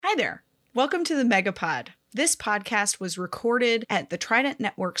Hi there. Welcome to the Megapod. This podcast was recorded at the Trident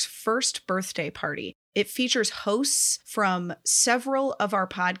Network's first birthday party. It features hosts from several of our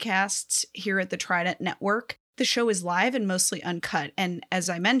podcasts here at the Trident Network. The show is live and mostly uncut, and as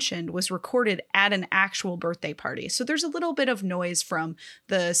I mentioned, was recorded at an actual birthday party. So there's a little bit of noise from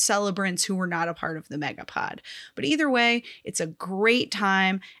the celebrants who were not a part of the Megapod. But either way, it's a great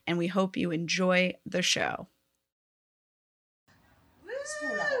time, and we hope you enjoy the show.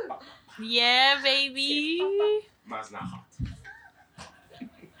 Yeah, baby. Mine's not hot.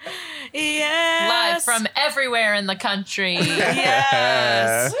 Yes. Live from everywhere in the country.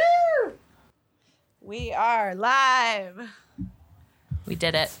 Yes. Woo! We are live. We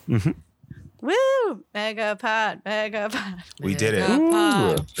did it. Mm-hmm. Woo! Megapod. We did it.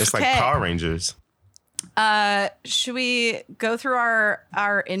 Ooh. It's like Okay. Power Rangers. Should we go through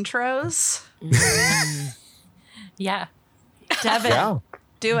our intros? Yeah. Devin, Yeah.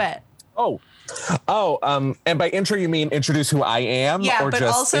 do it. And by intro you mean introduce who I am, Yeah, or but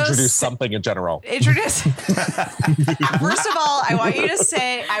just also introduce something in general? Introduce. First of all, I want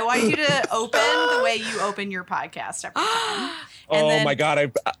you to open the way you open your podcast every time. And then, My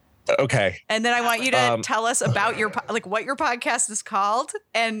God, okay. And then I want you to tell us about what your podcast is called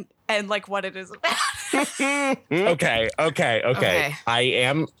and like what it is about. Okay. I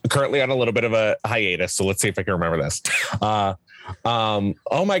am currently on a little bit of a hiatus, so let's see if I can remember this.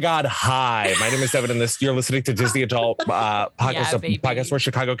 Oh my God. Hi, my name is Devin, and you're listening to Disney Adult podcast, podcast where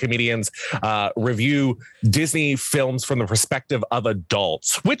Chicago comedians review Disney films from the perspective of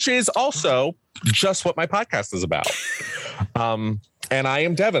adults, which is also just what my podcast is about. And I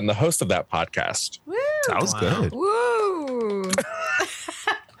am Devin, the host of that podcast. Woo! That was good. Woo!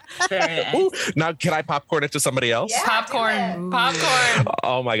 Ooh, now, can I popcorn it to somebody else? Yeah, Popcorn.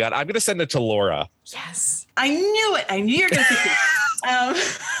 Oh my God. I'm going to send it to Laura. Yes. I knew it. I knew you were going to pick it.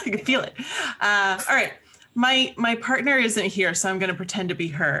 I could feel it. All right. My partner isn't here, so I'm going to pretend to be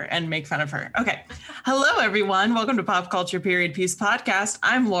her and make fun of her. Okay. Hello, everyone. Welcome to Pop Culture Period Piece Podcast.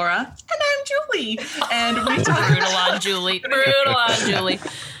 I'm Laura. And I'm Julie. And we talk Brutal on Julie.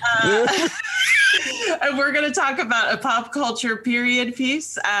 and we're going to talk about a pop culture period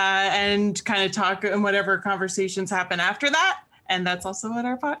piece and kind of talk and whatever conversations happen after that. And that's also what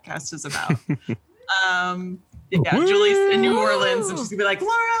our podcast is about. Julie's in New Orleans and she's gonna be like,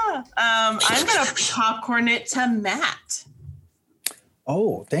 Laura, I'm gonna popcorn it to Matt.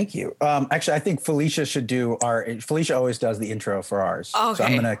 Oh, thank you. Actually, I think Felicia should do Felicia always does the intro for ours. Okay. So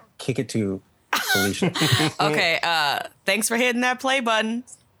I'm going to kick it to Felicia. Okay, thanks for hitting that play button.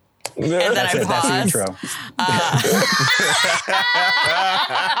 And then That's it. That's the intro.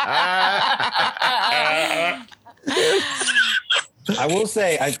 I will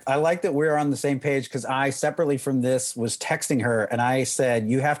say, I like that we're on the same page because I, separately from this, was texting her and I said,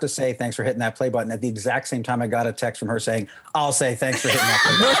 you have to say thanks for hitting that play button. At the exact same time, I got a text from her saying, I'll say thanks for hitting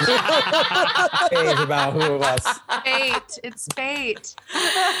that play button. It's about who of us. Fate. It's fate.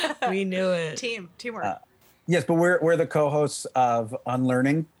 We knew it. Teamwork. Yes, but we're the co-hosts of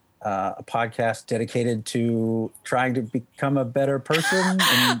Unlearning, a podcast dedicated to trying to become a better person.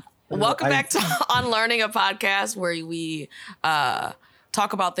 And Welcome back to Unlearning, a podcast where we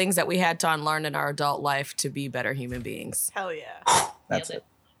talk about things that we had to unlearn in our adult life to be better human beings. Hell yeah. That's it.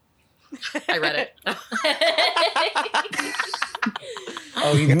 I read it.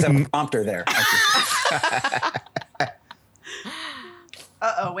 Oh, you get some prompter there.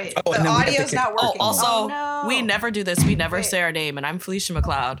 Uh-oh, wait. Oh, and the then we have to audio's kick- not working. Also, no. we never do this. We never Wait. say our name, and I'm Felicia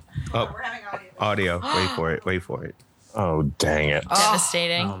McLeod. Oh, We're having audio. audio. Wait for it. Oh, dang it.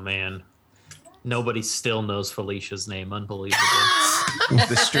 Devastating. Oh man, nobody still knows Felicia's name. Unbelievable.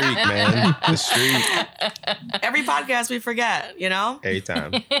 The streak, man. The streak. Every podcast we forget, you know? Every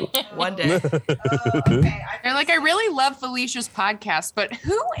time. One day. Okay. They're like, I really love Felicia's podcast, but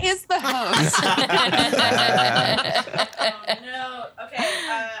who is the host? No. Okay.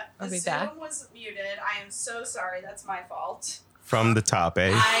 I'll The be Zoom back. was muted. I am so sorry. That's my fault. From the top,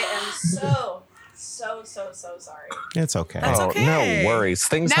 eh? I am so sorry. It's okay. That's Oh, okay. no worries.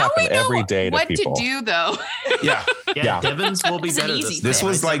 Things now we happen know every day to what people. to do, though. Yeah. Yeah, Devon's will be It's an better. easy This thing.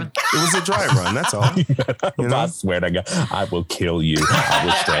 was like, it was a dry run. That's all. You know? I swear to God, I will kill you. I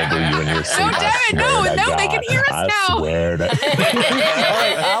will strangle you in your sleep. No, Devin, no, they can hear us I now. Swear to... All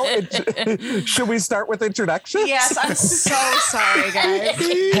right, now, should we start with introductions? Yes, I'm so sorry, guys.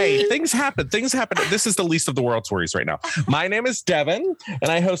 Hey, things happen. Things happen. This is the least of the world's worries right now. My name is Devin, and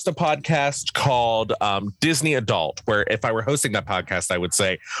I host a podcast called Disney Adult, where if I were hosting that podcast, I would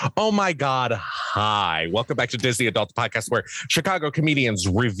say, oh my God, hi. Welcome back to Disney Adult, the podcast where Chicago comedians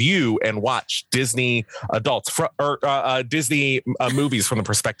review and watch Disney adults Disney movies from the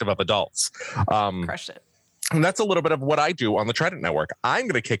perspective of adults. Crushed it. And that's a little bit of what I do on the Trident Network. I'm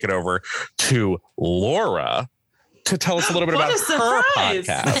going to kick it over to Laura to tell us a little bit about her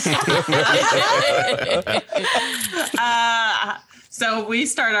podcast. So we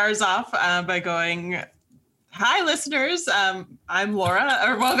start ours off by going, hi, listeners. I'm Laura.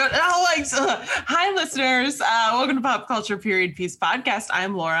 Hi, listeners. Welcome to Pop Culture Period Piece Podcast.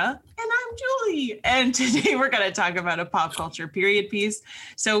 I'm Laura. And I'm Julie. And today we're going to talk about a pop culture period piece.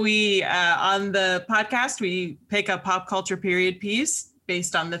 So we, on the podcast, we pick a pop culture period piece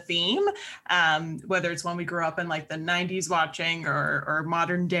based on the theme, whether it's one we grew up in like the 90s watching or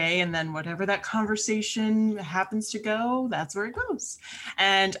modern day, and then whatever that conversation happens to go, that's where it goes.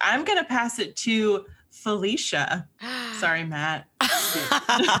 And I'm going to pass it to Felicia. Sorry, Matt.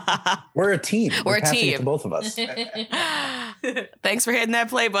 We're a team. We're a passing it team. to both of us. Thanks for hitting that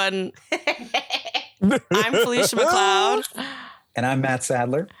play button. I'm Felicia McLeod. And I'm Matt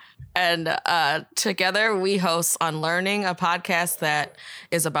Sadler. And together we host Unlearning, a podcast that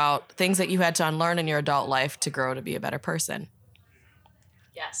is about things that you had to unlearn in your adult life to grow to be a better person.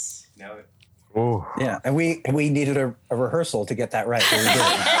 Yes. Oh, Yeah, and we needed a rehearsal to get that right. So we did.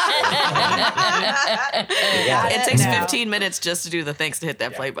 Yeah. It takes 15 minutes just to do the things to hit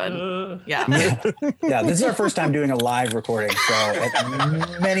that play button. Yeah. Yeah, this is our first time doing a live recording. So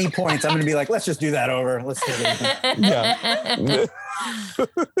at many points, I'm going to be like, let's just do that over. Let's do it. yeah.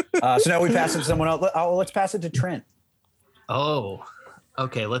 So now we pass it to someone else. Let's pass it to Trent. Oh,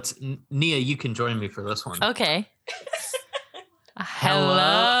 okay. Nia, you can join me for this one. Okay. Hello.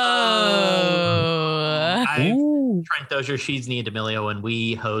 I'm Trent Dozier. She's Nia D'Amelio, and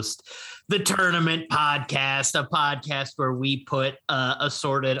we host the Tournament Podcast, a podcast where we put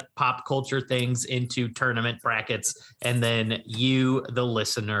assorted pop culture things into tournament brackets, and then you, the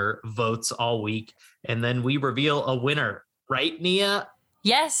listener, votes all week, and then we reveal a winner. Right, Nia?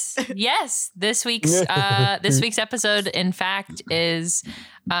 Yes. This week's episode, in fact, is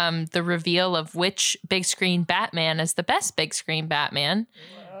the reveal of which big screen Batman is the best big screen Batman.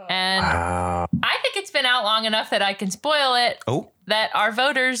 And I think it's been out long enough that I can spoil it. Oh. That our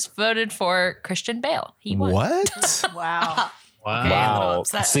voters voted for Christian Bale. He won. What? Wow. Wow.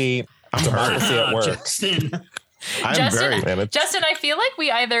 See, democracy at work. Justin. I'm very Justin, I feel like we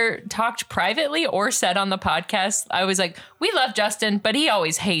either talked privately or said on the podcast. I was like, we love Justin, but he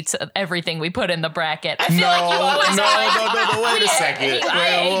always hates everything we put in the bracket. I feel like you always No, wait a second. I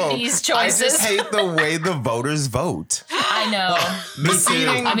hate these choices. I just hate the way the voters vote. I know. The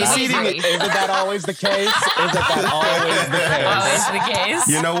seating, I mean, Isn't that always the case? Isn't that always the case? Always the case.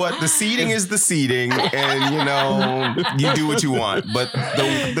 You know what? The seating is the seating, and you do what you want. But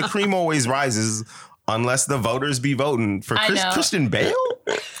the cream always rises unless the voters be voting for Christian Bale.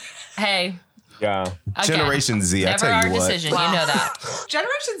 Hey. Yeah. Again, Generation Z, I never tell our you what. decision. You know that.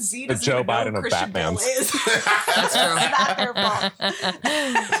 Generation Z doesn't Joe even know Biden who of Christian Bale Batmans. is. That's true. Not their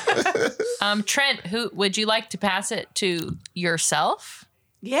fault. Trent, who would you like to pass it to yourself?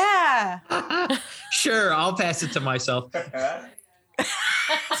 Yeah. Sure, I'll pass it to myself. Oh,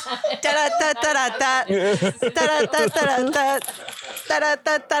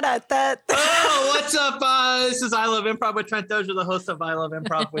 what's up? This is I Love Improv with Trent Dozier, the host of I Love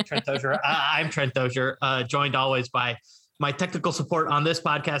Improv with Trent Dozier. I'm Trent Dozier, joined always by my technical support on this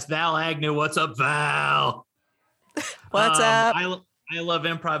podcast, Val Agnew. What's up, Val? What's up? I Love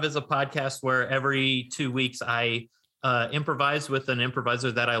Improv is a podcast where every 2 weeks I improvise with an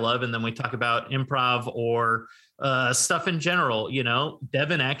improviser that I love, and then we talk about improv or stuff in general. You know,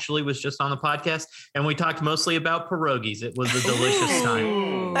 Devin actually was just on the podcast, and we talked mostly about pierogies. It was a delicious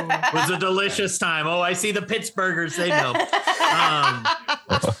time. It was a delicious time. Oh, I see the Pittsburghers. They know.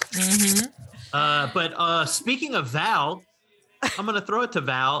 But speaking of Val, I'm going to throw it to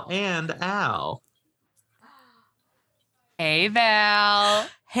Val and Al. Hey, Val.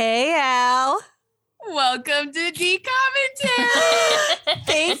 Hey, Al. Welcome to D-Commentary.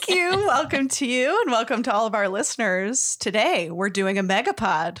 Thank you. Welcome to you, and welcome to all of our listeners. Today, we're doing a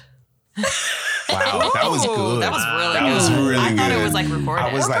megapod. Wow, that was good. That was really That good. was really I thought good. it was like recorded.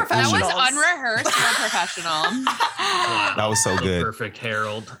 I was like, That was ooh, unrehearsed. We're professional. that was so good. Perfect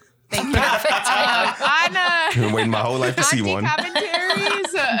Herald. Thank you. Been waiting my whole life to see one.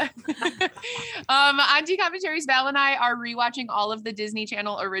 On D-Commentaries, Val and I are rewatching all of the Disney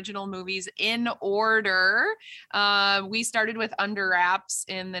Channel original movies in order. We started with Under Wraps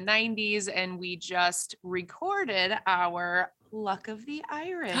in the 90s, and we just recorded our Luck of the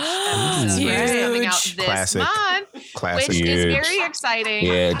Irish Huge. episode coming out this Classic. month, Classic. which is Huge. very exciting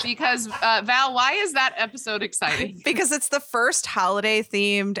Huge. because Val, why is that episode exciting? Because it's the first holiday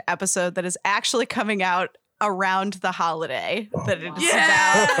themed episode that is actually coming out around the holiday that it is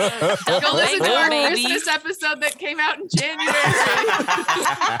about. Go listen to Bingo, our baby. Christmas episode that came out in January.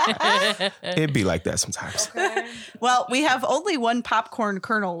 It'd be like that sometimes. Well, we have only one popcorn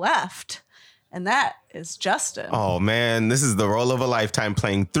kernel left, and that is Justin. Oh man, this is the role of a lifetime,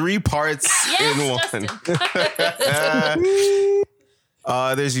 playing 3 parts in one.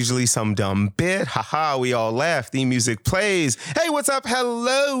 There's usually some dumb bit. Haha, we all laugh. The music plays. Hey, what's up?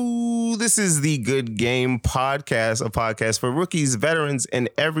 Hello. This is the Good Game Podcast, a podcast for rookies, veterans, and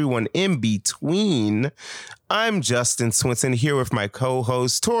everyone in between. I'm Justin Swinson here with my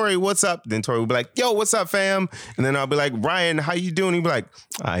co-host, Tori. What's up? Then Tori will be like, yo, what's up, fam? And then I'll be like, Ryan, how you doing? He'll be like,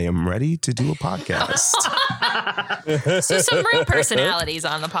 I am ready to do a podcast. So some real personalities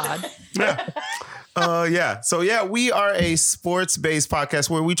on the pod. So we are a sports-based podcast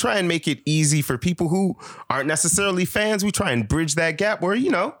where we try and make it easy for people who aren't necessarily fans. We try and bridge that gap where,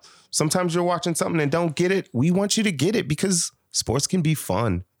 sometimes you're watching something and don't get it. We want you to get it because sports can be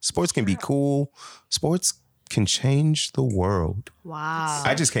fun. Sports can be cool. Sports can change the world. Wow.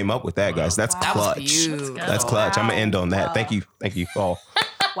 I just came up with that, guys. That's That was clutch. beautiful. That's clutch. I'm going to end on that. Thank you. Thank you all.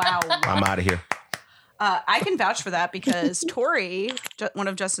 Wow. I'm out of here. I can vouch for that because Tori, one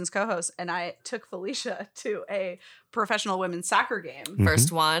of Justin's co-hosts, and I took Felicia to a professional women's soccer game.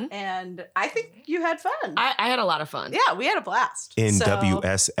 First one. And I think you had fun. I had a lot of fun. Yeah, we had a blast. In So-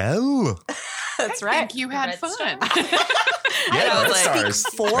 WSL. That's I right. think you had Red fun. Star. Yeah, was Red like, Stars.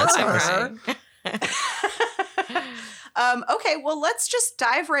 For Red her. Stars. Okay, well, let's just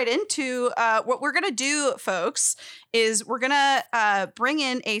dive right into what we're going to do, folks, is we're going to bring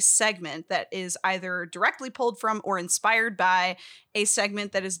in a segment that is either directly pulled from or inspired by a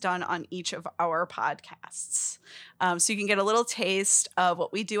segment that is done on each of our podcasts. So you can get a little taste of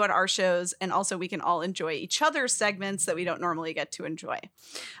what we do on our shows, and also we can all enjoy each other's segments that we don't normally get to enjoy.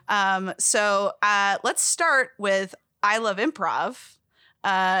 So let's start with I Love Improv.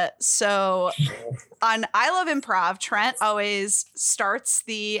 So on I Love Improv, Trent always starts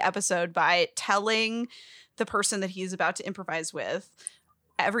the episode by telling the person that he's about to improvise with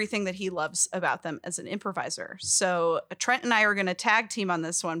everything that he loves about them as an improviser. So Trent and I are going to tag team on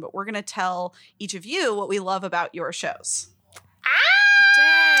this one, but we're going to tell each of you what we love about your shows.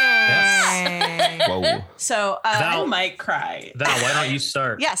 Whoa. So I might cry. Val, why don't you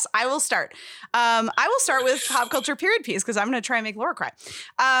start? yes, I will start. I will start with pop culture period piece because I'm going to try and make Laura cry.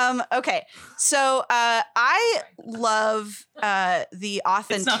 Okay, so I love the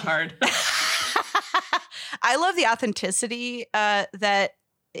authentic. It's not hard. I love the authenticity that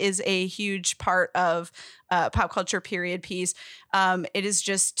is a huge part of pop culture period piece. It is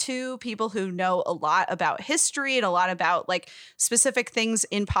just 2 people who know a lot about history and a lot about like specific things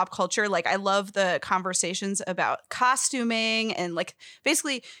in pop culture. Like I love the conversations about costuming and like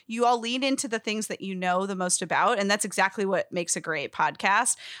basically you all lean into the things that you know the most about. And that's exactly what makes a great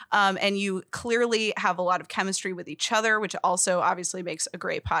podcast. And you clearly have a lot of chemistry with each other, which also obviously makes a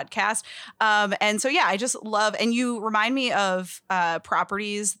great podcast. And so, yeah, I just love, and you remind me of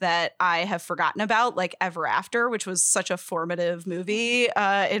properties that I have forgotten about, like Ever After, which was such a formative movie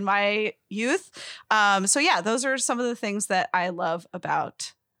in my youth. So yeah, those are some of the things that I love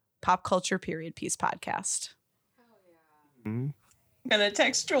about Pop Culture Period Piece podcast. I'm gonna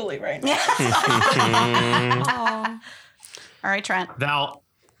text Julie right now. All right, Trent. Val,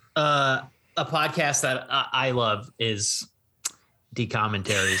 a podcast that I love is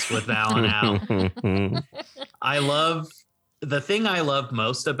Decommentaries with Val and Al. The thing I love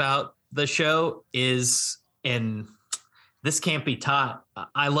most about the show is, and this can't be taught,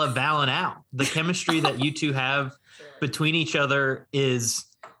 I love Val and Al. The chemistry that you two have between each other is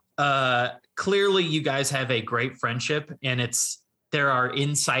clearly you guys have a great friendship, and there are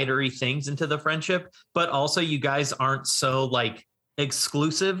insidery things into the friendship, but also you guys aren't so like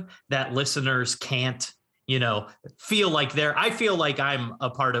exclusive that listeners can't, feel like I feel like I'm a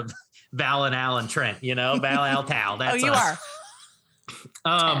part of Val and Al and Trent, Val, Al, Tal. That's you us.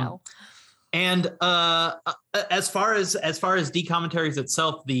 are. And as far as Decommentaries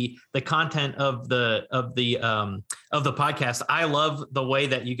itself, the content of the podcast, I love the way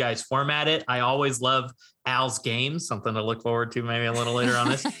that you guys format it. I always love Al's games, something to look forward to maybe a little later on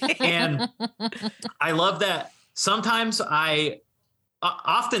this. And I love that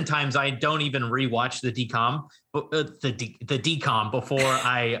oftentimes I don't even rewatch the decom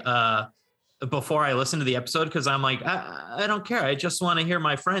before I listen to the episode, because I'm like, I don't care. I just want to hear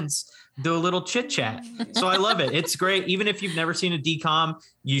my friends do a little chit chat. So I love it. It's great. Even if you've never seen a DCOM,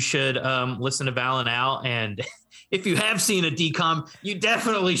 you should listen to Val and Al. And if you have seen a DCOM, you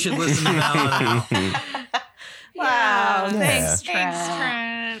definitely should listen to Val and Al. Wow. Yeah. Thanks, Thanks,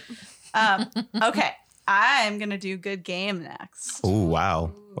 Trent. Trent. Okay. I'm going to do Good Game next. Oh,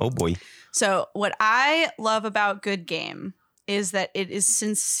 wow. Oh, boy. So, what I love about Good Game is that it is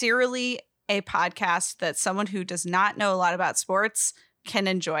sincerely a podcast that someone who does not know a lot about sports can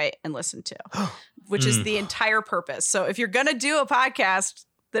enjoy and listen to, which is the entire purpose. So, if you're going to do a podcast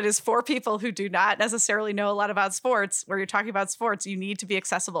that is for people who do not necessarily know a lot about sports, where you're talking about sports, you need to be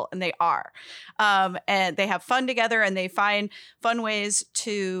accessible, and they are. And they have fun together, and they find fun ways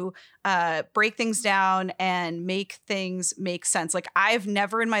to break things down and make things make sense. Like, I've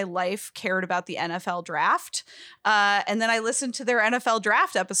never in my life cared about the NFL draft. And then I listened to their NFL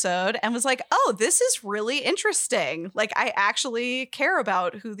draft episode and was like, oh, this is really interesting. Like, I actually care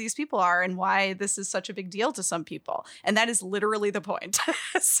about who these people are and why this is such a big deal to some people. And that is literally the point.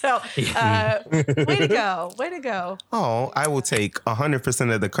 So, way to go. Way to go. Oh, I will take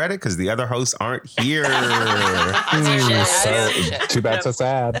 100% of the credit because the other hosts aren't here. Too bad, so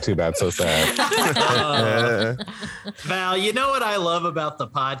sad. Too bad, so sad. Val, you know what I love about the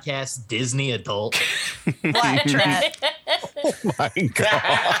podcast Disney Adult? What, Trent? Oh my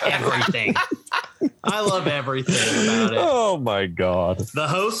God. Everything. I love everything about it. Oh my God. The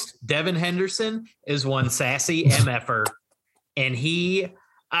host, Devin Henderson, is one sassy MFer. And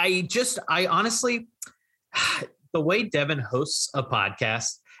I honestly, the way Devin hosts a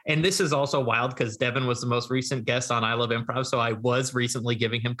podcast, and this is also wild because Devin was the most recent guest on I Love Improv, so I was recently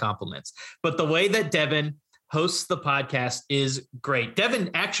giving him compliments. But the way that Devin hosts the podcast is great. Devin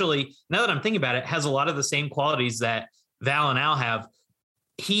actually, now that I'm thinking about it, has a lot of the same qualities that Val and Al have.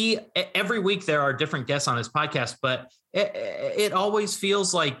 Every week there are different guests on his podcast, but it always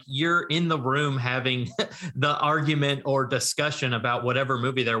feels like you're in the room having the argument or discussion about whatever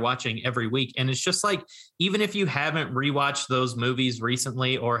movie they're watching every week. And it's just like, even if you haven't rewatched those movies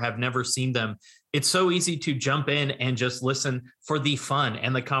recently or have never seen them, it's so easy to jump in and just listen for the fun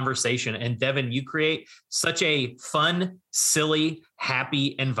and the conversation. And Devin, you create such a fun, silly,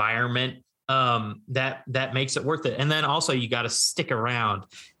 happy environment that makes it worth it. And then also you got to stick around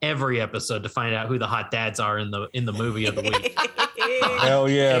every episode to find out who the hot dads are in the movie of the week. Hell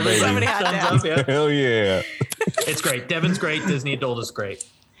yeah, baby. So many hot dads. Yeah. Hell yeah. It's great. Devin's great. Disney Adult is great.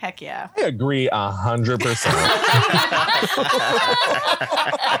 Heck yeah. I agree 100%.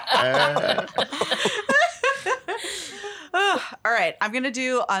 All right. I'm going to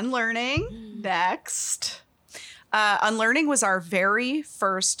do Unlearning next. Unlearning was our very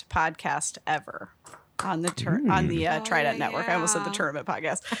first podcast ever on the Trident Network. I almost said the tournament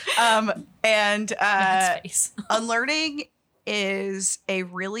podcast. And Unlearning is a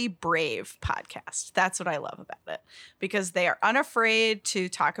really brave podcast. That's what I love about it, because they are unafraid to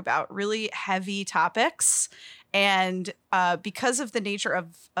talk about really heavy topics. And because of the nature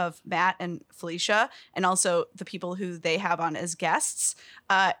of Matt and Felicia, and also the people who they have on as guests,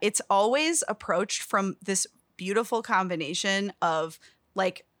 it's always approached from this beautiful combination of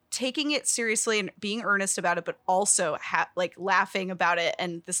like taking it seriously and being earnest about it, but also like laughing about it,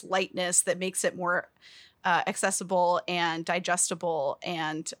 and this lightness that makes it more accessible and digestible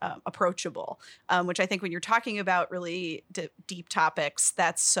and approachable, which I think when you're talking about really deep topics,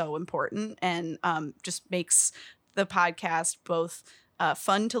 that's so important, and just makes the podcast both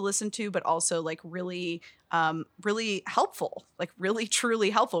fun to listen to, but also like really, really helpful, like really truly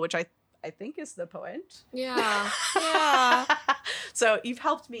helpful, which I think is the point. Yeah. So you've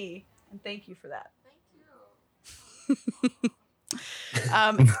helped me, and thank you for that. Thank you.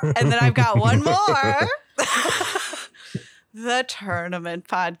 And then I've got one more. The Tournament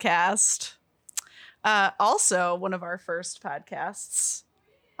Podcast. Also one of our first podcasts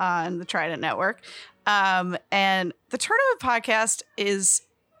on the Trident Network. And the Tournament Podcast is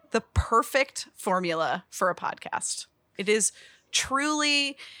the perfect formula for a podcast. It is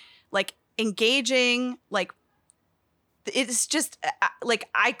truly like engaging, like it's just like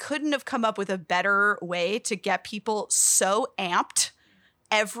I couldn't have come up with a better way to get people so amped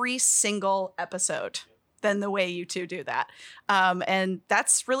every single episode than the way you two do that. And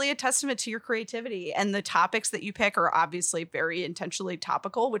that's really a testament to your creativity, and the topics that you pick are obviously very intentionally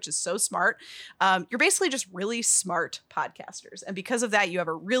topical, which is so smart. You're basically just really smart podcasters. And because of that, you have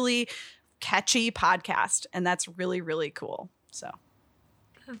a really catchy podcast, and that's really, really cool. So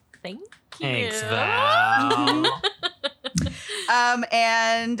Thanks, Val.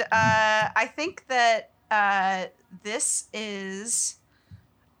 And I think that this is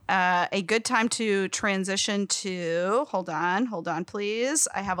a good time to transition to, hold on, please.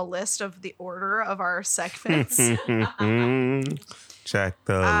 I have a list of the order of our segments. Check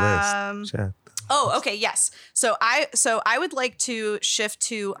the list. Check. Oh, okay, yes. So I would like to shift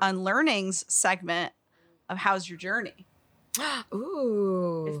to Unlearning's segment of How's Your Journey?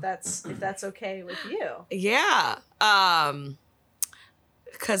 Ooh. If that's okay with you. Yeah.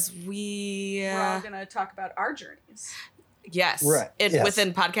 Because we're all gonna talk about our journeys. Yes. Right. Yes.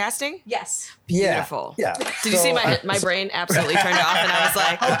 Within podcasting? Yes. Beautiful. Yeah. Did you see my brain absolutely turned off and I was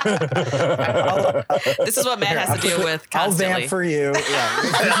like, this is what Matt has to deal with constantly. I'll vamp for you.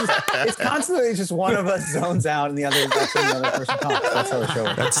 Yeah. It's constantly just one of us zones out and the other person talks. That's how the show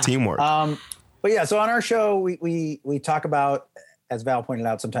works. That's teamwork. But yeah, so on our show, we talk about, as Val pointed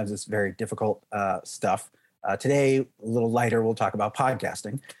out, sometimes it's very difficult stuff. Today, a little lighter, we'll talk about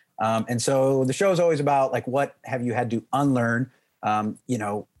podcasting. And so the show is always about like, what have you had to unlearn?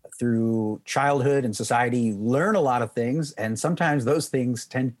 Through childhood and society, you learn a lot of things, and sometimes those things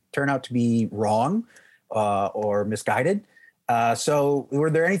turn out to be wrong or misguided. So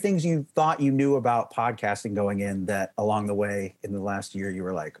were there any things you thought you knew about podcasting going in that along the way in the last year you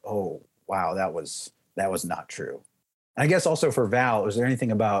were like, oh, wow, that was not true? And I guess also for Val, was there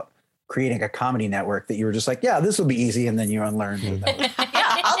anything about creating a comedy network that you were just like, yeah, this will be easy, and then you unlearned?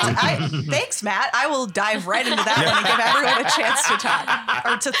 Thanks, Matt. I will dive right into that one and give everyone a chance to talk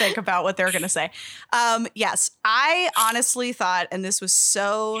or to think about what they're going to say. Yes, I honestly thought, and this was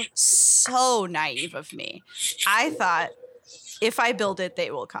so naive of me, I thought if I build it,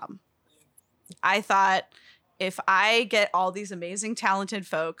 they will come. I thought if I get all these amazing, talented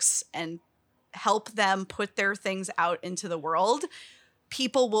folks and help them put their things out into the world,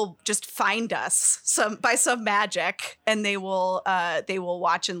 people will just find us by some magic, and they will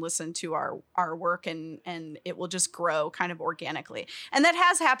watch and listen to our work, and it will just grow kind of organically. And that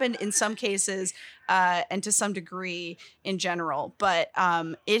has happened in some cases, and to some degree in general. But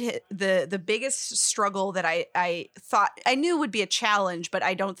the biggest struggle that I thought I knew would be a challenge, but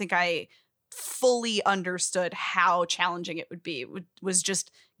I don't think I fully understood how challenging it would be, was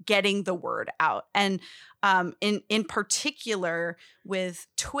just getting the word out. And in particular with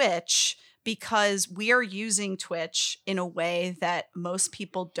Twitch, because we are using Twitch in a way that most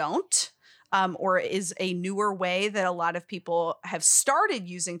people don't, or is a newer way that a lot of people have started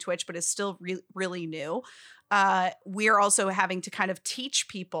using Twitch, but is still really new. We are also having to kind of teach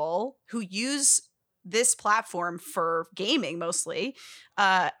people who use this platform for gaming mostly,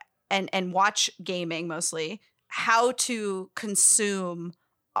 and watch gaming mostly, how to consume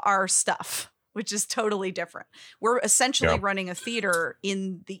our stuff, which is totally different. We're essentially running a theater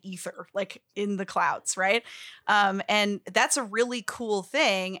in the ether, like in the clouds, right? And that's a really cool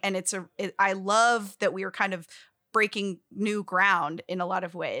thing. And I love that we are kind of breaking new ground in a lot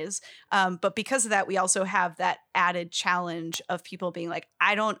of ways. But because of that, we also have that added challenge of people being like,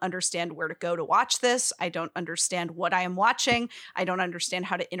 I don't understand where to go to watch this. I don't understand what I am watching. I don't understand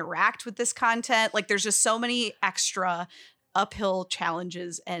how to interact with this content. Like, there's just so many extra uphill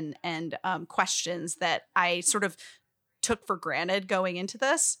challenges and questions that I sort of took for granted going into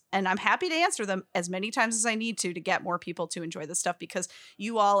this. And I'm happy to answer them as many times as I need to get more people to enjoy this stuff, because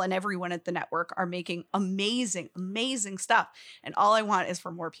you all and everyone at the network are making amazing, amazing stuff. And all I want is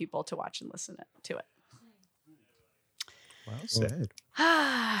for more people to watch and listen to it. Well said.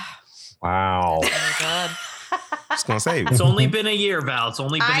 Wow. Oh my God. Just gonna say, it's only been a year, Val. It's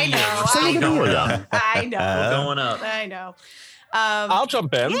only been a year. We're still going up. I know. We're going up. I know. I'll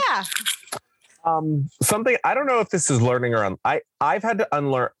jump in. Yeah. Something, I don't know if this is learning or I've had to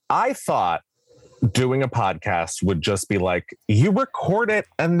unlearn. I thought doing a podcast would just be like, you record it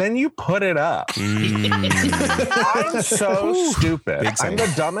and then you put it up. I'm so stupid. I'm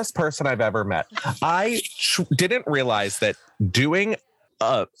the dumbest person I've ever met. I didn't realize that doing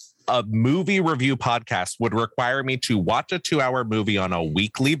a movie review podcast would require me to watch a 2-hour movie on a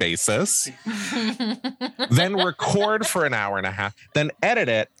weekly basis, then record for an hour and a half, then edit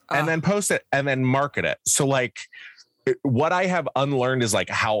it, and then post it, and then market it. So like, what I have unlearned is like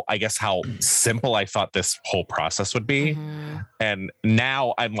how simple I thought this whole process would be. Mm-hmm. And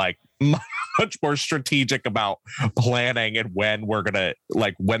now I'm like much more strategic about planning and when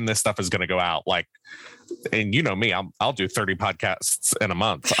when this stuff is going to go out. Like, and you know me, I'll do 30 podcasts in a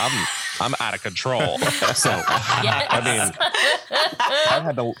month. I'm out of control. So, yes. I mean, I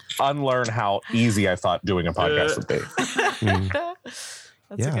had to unlearn how easy I thought doing a podcast would be.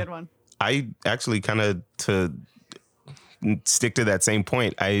 That's a good one. I actually kind of, to stick to that same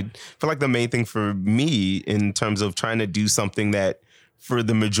point, I feel like the main thing for me in terms of trying to do something that for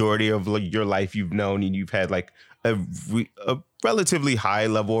the majority of like your life you've known and you've had like a relatively high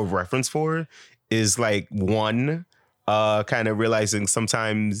level of reference for is like one, kind of realizing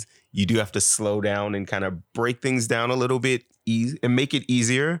sometimes you do have to slow down and kind of break things down a little bit and make it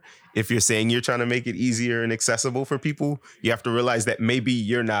easier. If you're saying you're trying to make it easier and accessible for people, you have to realize that maybe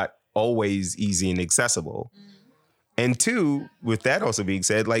you're not always easy and accessible. And two, with that also being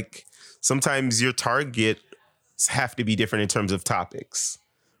said, like sometimes your targets have to be different in terms of topics.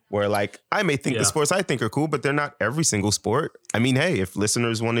 Where like I may think the sports I think are cool, but they're not every single sport. I mean, hey, if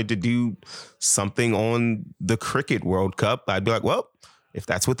listeners wanted to do something on the Cricket World Cup, I'd be like, well, if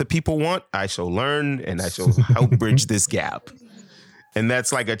that's what the people want, I shall learn and I shall help bridge this gap. And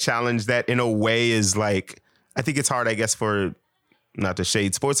that's like a challenge that in a way is like, I think it's hard, I guess, for not to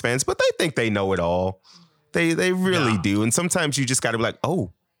shade sports fans, but they think they know it all. They really do. And sometimes you just got to be like,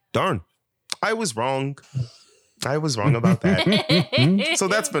 oh, darn, I was wrong. I was wrong about that. So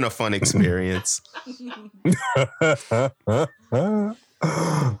that's been a fun experience.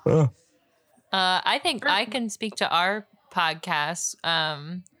 I think I can speak to our podcast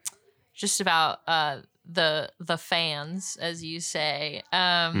just about the fans, as you say.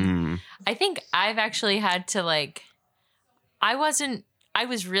 I think I've actually had to like, I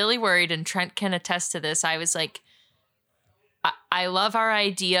was really worried, and Trent can attest to this. I was like, I love our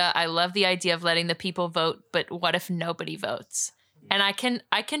idea. I love the idea of letting the people vote, but what if nobody votes? And I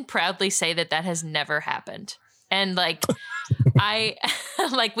can proudly say that has never happened. And like,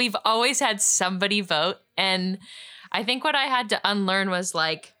 like we've always had somebody vote. And I think what I had to unlearn was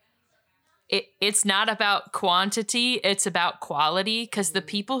like, it's not about quantity, it's about quality, because the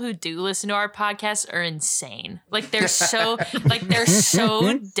people who do listen to our podcast are insane. Like they're so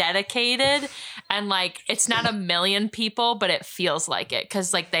dedicated, and like it's not a million people, but it feels like it,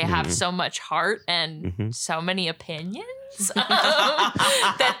 because like they have so much heart and so many opinions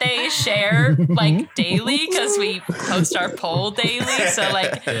that they share like daily, because we post our poll daily. So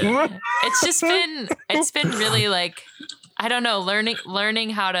like it's been really like, I don't know, learning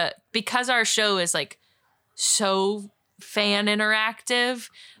how to, because our show is like so fan interactive,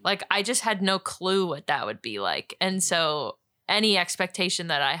 like I just had no clue what that would be like. And so any expectation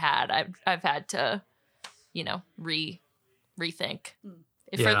that I had, I've had to, you know, rethink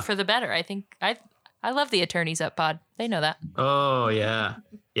for the better. I think I love the Attorneys Up pod. They know that. Oh yeah.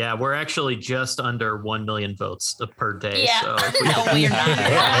 Yeah, we're actually just under 1 million votes per day. Yeah. So No, we're not.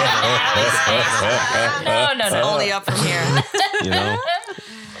 No. Only up from here. You know?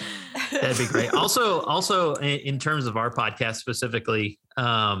 That'd be great. Also, in terms of our podcast specifically,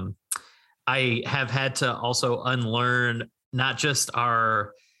 I have had to also unlearn not just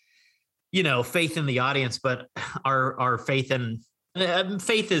our, you know, faith in the audience, but our faith in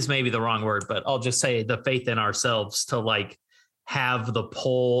faith is maybe the wrong word, but I'll just say the faith in ourselves to like have the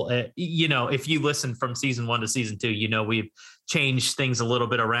poll. You know, if you listen from season 1 to season 2, you know, we've changed things a little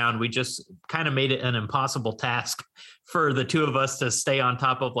bit around. We just kind of made it an impossible task for the two of us to stay on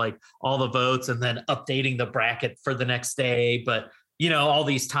top of like all the votes and then updating the bracket for the next day. But, you know, all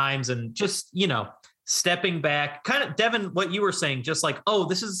these times and just, you know, stepping back, kind of, Devin, what you were saying, just like, oh,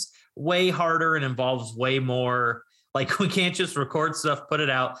 this is way harder and involves way more. Like, we can't just record stuff, put it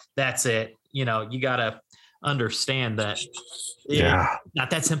out. That's it. You know, you got to understand that. Not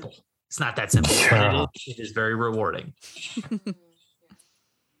that simple. It's not that simple. But it is very rewarding.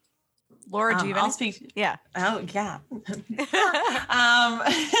 Laura, do you have I'll any? speak. Yeah. Oh,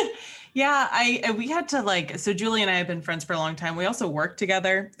 yeah. We had to like, so Julie and I have been friends for a long time. We also worked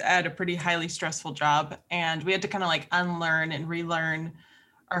together at a pretty highly stressful job, and we had to kind of like unlearn and relearn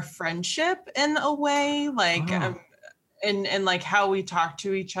our friendship in a way, like, and like how we talk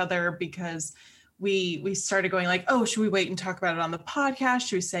to each other, because we started going like, oh, should we wait and talk about it on the podcast?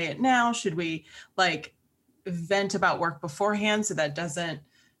 Should we say it now? Should we like vent about work beforehand so that doesn't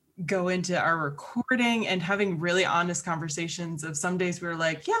go into our recording? And having really honest conversations of some days we were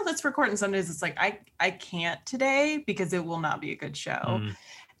like, yeah, let's record. And some days it's like, I can't today because it will not be a good show.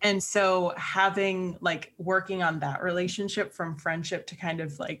 And so having like working on that relationship from friendship to kind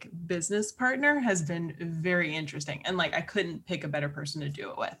of like business partner has been very interesting. And like, I couldn't pick a better person to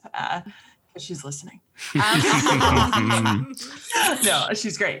do it with. She's listening. No,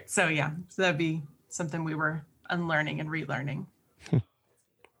 she's great. So yeah, so that'd be something we were unlearning and relearning.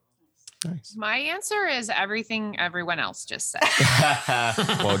 Nice. My answer is everything everyone else just said.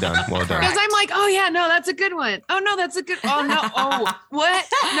 Well done. Because I'm like, oh yeah, no, that's a good one. Oh no, that's a good. Oh no, oh what?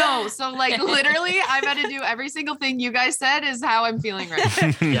 No. So like literally, I've had to do every single thing you guys said is how I'm feeling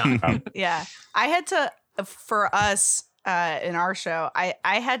right now. Yeah. I had to, for us in our show, I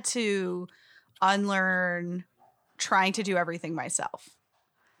had to unlearn trying to do everything myself.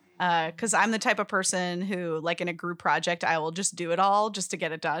 because I'm the type of person who, like in a group project, I will just do it all just to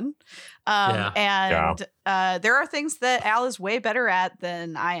get it done. And there are things that Al is way better at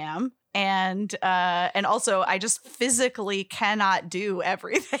than I am. And also I just physically cannot do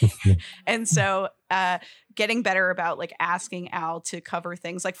everything. And so getting better about like asking Al to cover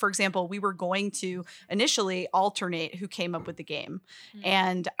things. Like, for example, we were going to initially alternate who came up with the game.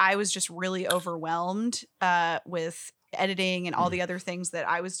 And I was just really overwhelmed with editing and all the other things that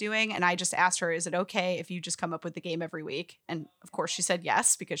I was doing. And I just asked her, is it okay if you just come up with the game every week? And of course she said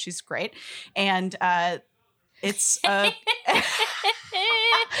yes, because she's great. And it's and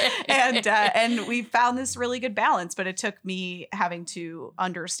we found this really good balance, but it took me having to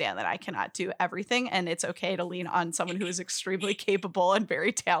understand that I cannot do everything, and it's okay to lean on someone who is extremely capable and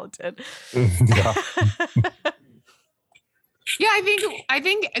very talented. Yeah, I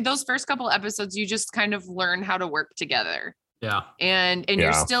think those first couple episodes, you just kind of learn how to work together. Yeah. And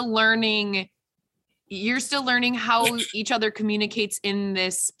you're still learning how each other communicates in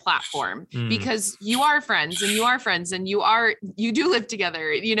this platform, because you are friends and you do live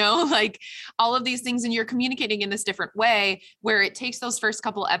together, you know, like all of these things, and you're communicating in this different way, where it takes those first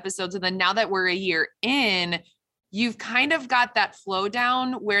couple episodes. And then now that we're a year in, you've kind of got that flow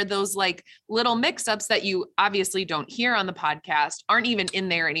down where those like little mix-ups that you obviously don't hear on the podcast aren't even in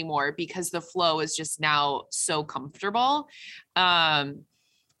there anymore, because the flow is just now so comfortable.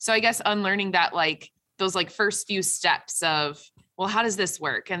 So I guess unlearning that, like those like first few steps of, well, how does this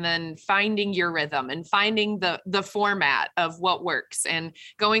work? And then finding your rhythm and finding the format of what works, and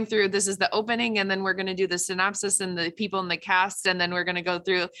going through, this is the opening, and then we're going to do the synopsis and the people in the cast, and then we're going to go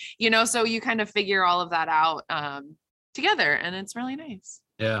through, you know, so you kind of figure all of that out together, and it's really nice.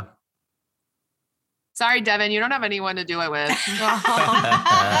 Yeah. Sorry, Devin, you don't have anyone to do it with.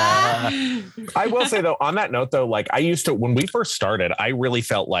 I will say though, on that note though, like I used to, when we first started, I really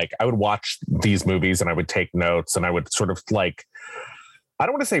felt like I would watch these movies and I would take notes, and I would sort of like, I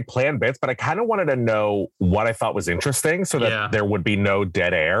don't want to say plan bits, but I kind of wanted to know what I thought was interesting, so that there would be no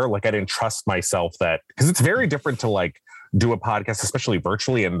dead air. Like I didn't trust myself that, because it's very different to like do a podcast, especially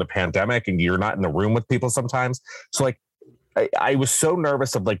virtually in the pandemic, and you're not in the room with people sometimes. So like, I was so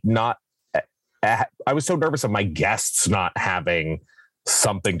nervous of like I was so nervous of my guests not having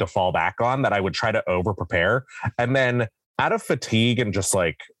something to fall back on, that I would try to over prepare. And then out of fatigue and just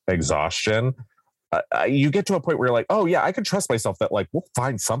like exhaustion, you get to a point where you're like, oh yeah, I can trust myself that like, we'll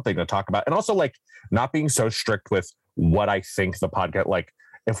find something to talk about. And also like not being so strict with what I think the podcast, like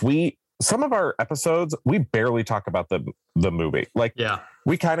some of our episodes, we barely talk about the movie. Like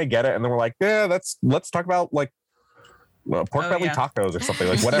we kind of get it. And then we're like, yeah, let's talk about like, pork belly tacos or something,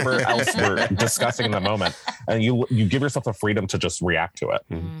 like whatever else we're discussing in the moment, and you give yourself the freedom to just react to it.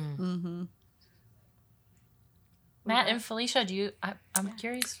 Matt and Felicia, I'm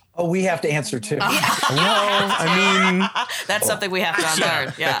curious. Oh, we have to answer too. Well, I mean, that's something we have to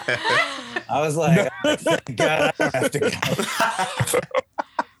unlearn. Yeah. I was like, thank God I don't have to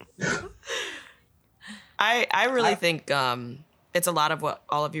go. I really think it's a lot of what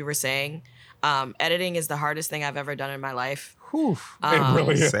all of you were saying. Editing is the hardest thing I've ever done in my life. It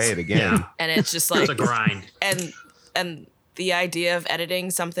really is. Say it again. Yeah. And it's just like it's a grind. And the idea of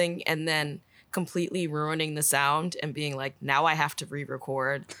editing something and then completely ruining the sound and being like, now I have to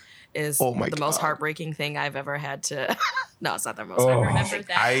re-record is the most heartbreing thing I've ever had to. No, it's not the most. I remember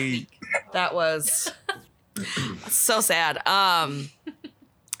that. That was so sad.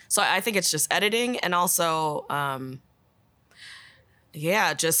 So I think it's just editing, and also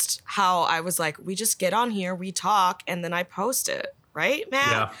just how I was like, we just get on here, we talk, and then I post it, right,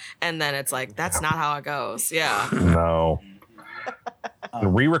 Matt? Yeah. And then it's like, that's not how it goes. Yeah. No.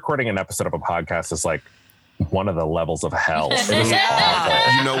 Re-recording an episode of a podcast is like one of the levels of hell. It is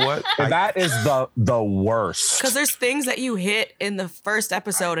awful. You know what? That is the worst. Because there's things that you hit in the first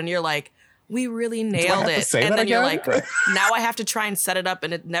episode, and you're like, we really nailed it. And then you're like, now I have to try and set it up,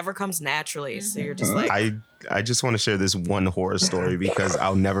 and it never comes naturally. So you're just like, I just want to share this one horror story because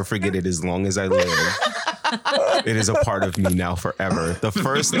I'll never forget it as long as I live. It is a part of me now forever. The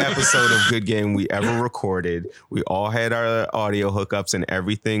first episode of Good Game we ever recorded, we all had our audio hookups and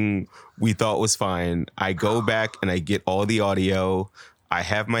everything we thought was fine. I go back and I get all the audio. I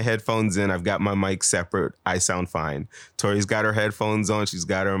have my headphones in. I've got my mic separate. I sound fine. Tori's got her headphones on. She's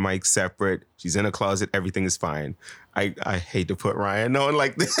got her mic separate. She's in a closet. Everything is fine. I hate to put Ryan on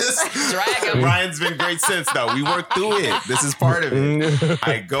like this. Drag him. Ryan's been great since though. We worked through it. This is part of it.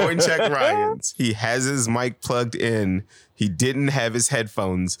 I go and check Ryan's. He has his mic plugged in. He didn't have his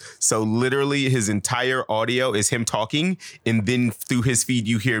headphones. So literally his entire audio is him talking. And then through his feed,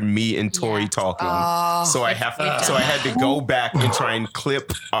 you hear me and Tori talking. So I had to go back and try and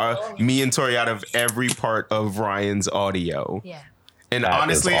clip me and Tori out of every part of Ryan's audio. Yeah. And That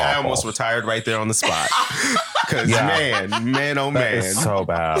honestly, is I awful. almost retired right there on the spot. Because man, oh That man. is so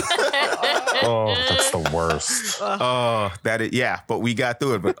bad. Oh, that's the worst. Oh, but we got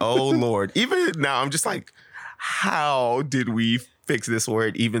through it. But oh Lord, even now I'm just like, how did we fix this where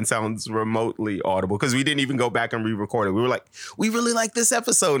it even sounds remotely audible? Because we didn't even go back and re-record it. We were like, we really like this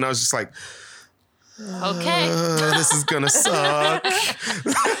episode. And I was just like, Okay. This is gonna suck.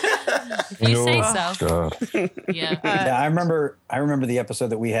 If you say so. Yeah. Yeah, I remember the episode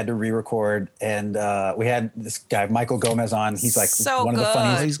that we had to re-record, and we had this guy Michael Gomez on. He's like So one of the good.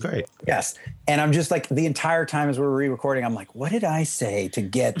 funniest. He's great. Yes, and I'm just like the entire time as we were re-recording, I'm like, what did I say to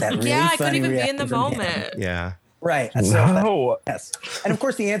get that really Yeah, I funny couldn't even be in the reaction from him? moment. Yeah. Right. And No. yes. And of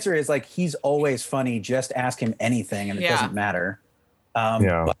course, the answer is like he's always funny. Just ask him anything, and it Yeah. doesn't matter.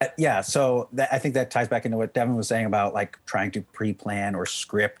 Yeah. But yeah, so I think that ties back into what Devin was saying about like trying to pre-plan or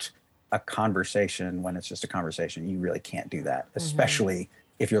script a conversation when it's just a conversation. You really can't do that, especially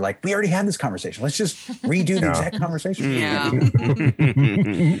if you're like, we already had this conversation. Let's just redo the exact conversation. Yeah.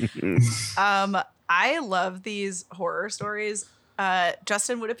 I love these horror stories.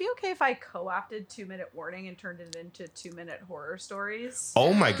 Justin, would it be okay if I co-opted 2-minute warning and turned it into 2-minute horror stories?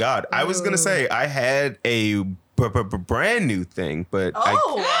 Oh my God. I was going to say I had a brand new thing, but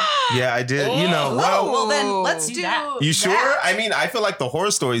I did, you know, well then let's do that. You sure? that. I mean, I feel like the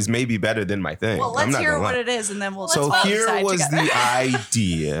horror stories may be better than my thing. Well, I'm let's not hear gonna what lie. it is, and then we'll So here decide was together. the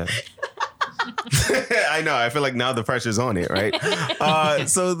idea. I know. I feel like now the pressure's on it, right?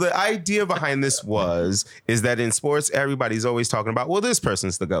 So the idea behind this is that in sports, everybody's always talking about, well, this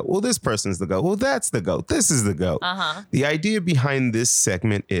person's the GOAT. Well, this person's the GOAT. Well, that's the GOAT. This is the GOAT. The idea behind this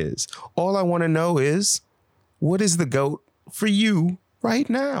segment is, all I want to know is, what is the GOAT for you right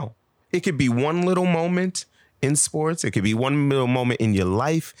now? It could be one little moment in sports. It could be one little moment in your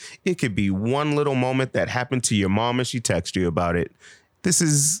life. It could be one little moment that happened to your mom and she texted you about it. This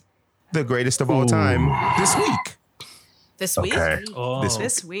is the greatest of all time this week. This week? Okay.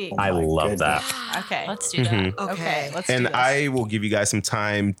 This week. I love that. Okay. Let's do that. Okay. Let's do And this. I will give you guys some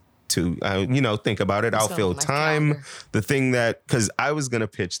time to, think about it. I'll So fill my time. calendar. The thing because I was going to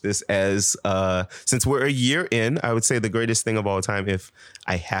pitch this as, since we're a year in, I would say the greatest thing of all time, if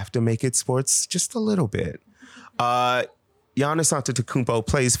I have to make it sports just a little bit. Giannis Antetokounmpo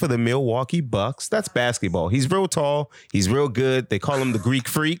plays for the Milwaukee Bucks. That's basketball. He's real tall. He's real good. They call him the Greek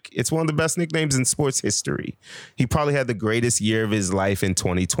Freak. It's one of the best nicknames in sports history. He probably had the greatest year of his life in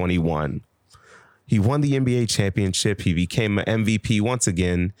 2021. He won the NBA championship. He became an MVP once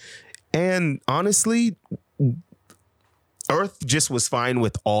again. And honestly, Earth just was fine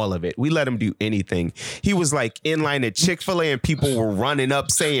with all of it. We let him do anything. He was like in line at Chick-fil-A and people were running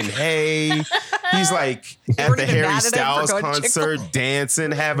up saying, hey. He's like at weren't the even Harry mad at him for Styles going to concert,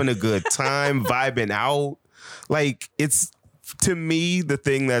 dancing, having a good time, vibing out. Like, it's, to me, the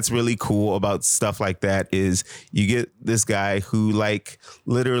thing that's really cool about stuff like that is you get this guy who like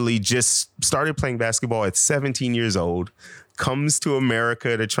literally just started playing basketball at 17 years old, comes to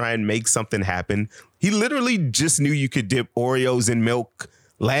America to try and make something happen. He literally just knew you could dip Oreos in milk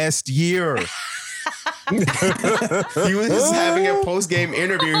last year. He was having a post-game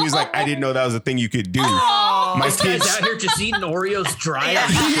interview. He was like, I didn't know that was a thing you could do. My This guy's kids, out here just eating Oreos dry.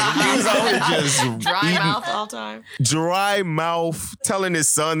 he was out here just Dry eating mouth all time. dry mouth, telling his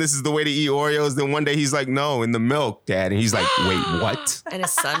son this is the way to eat Oreos. Then one day he's like, no, in the milk, Dad. And he's like, wait, what? And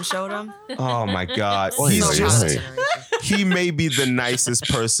his son showed him. Oh my God. Oy, He's oy, just, oy. he may be the nicest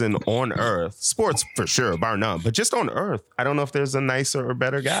person on earth. Sports for sure, bar none. But just on earth, I don't know if there's a nicer or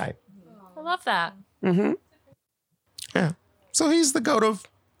better guy. I love that. Yeah. So he's the GOAT of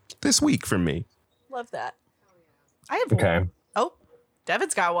this week for me. Love that. I have Okay. one. Oh,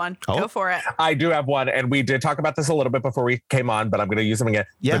 Devin's got one. Oh. Go for it. I do have one, and we did talk about this a little bit before we came on, but I'm going to use them again.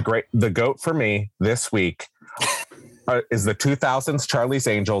 Yeah. The GOAT for me this week is the 2000s Charlie's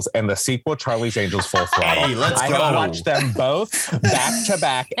Angels and the sequel Charlie's Angels Full Throttle. Hey, let's I go. have watched them both back to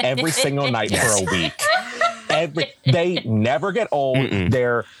back every single night for a week. They never get old.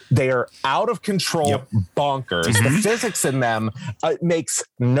 Mm-mm. They're out of control, Yep. bonkers. The physics in them makes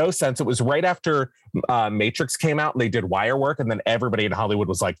no sense. It was right after Matrix came out and they did wire work, and then everybody in Hollywood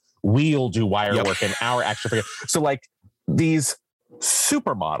was like, "We'll do wire Yep. work in our action figure." So like these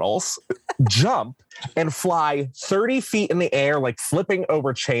supermodels jump and fly 30 feet in the air, like flipping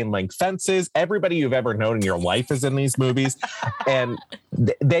over chain link fences. Everybody you've ever known in your life is in these movies. And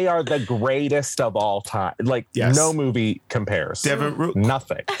they are the greatest of all time. Like no movie compares. Devin,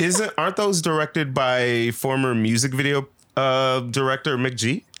 nothing. Aren't those directed by former music video director Mick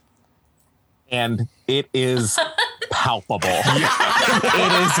G? And it is palpable.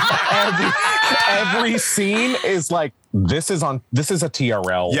 It is every scene is like, this is a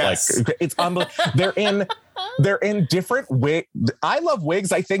TRL. Yes. Like it's unbelievable. They're in different wig. I love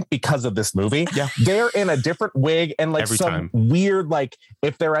wigs, I think, because of this movie. Yeah. They're in a different wig and like every some time. Weird, like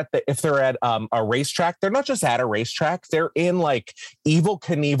if they're at a racetrack, they're not just at a racetrack, they're in like Evel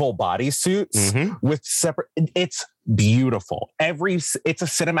Knievel bodysuits with separate. It's beautiful. It's a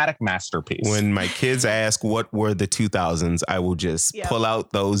cinematic masterpiece. When my kids ask what were the 2000s, I will just pull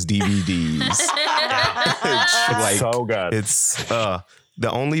out those DVDs. It's so good. It's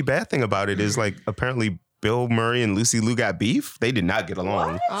the only bad thing about it is like apparently Bill Murray and Lucy Liu got beef. They did not get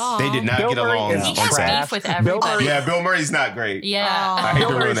along. They did not get along. He has beef with everybody. Bill Murray's not great. Yeah. I hate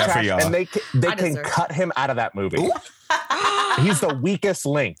to ruin that for y'all. And they can cut him out of that movie. He's the weakest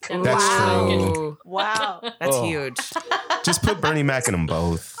link. That's true. Wow. That's huge. Just put Bernie Mac in them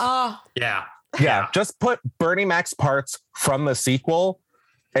both. Yeah. Just put Bernie Mac's parts from the sequel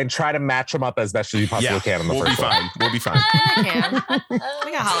and try to match them up as best as you possibly can in the first one. We'll be fine. I can. We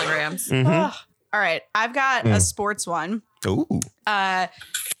got holograms. All right. I've got a sports one. Ooh. The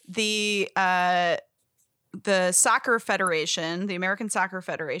Soccer Federation, the American Soccer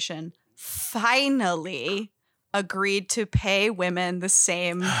Federation, finally agreed to pay women the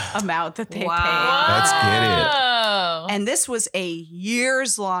same amount that they pay. Let's get it. And this was a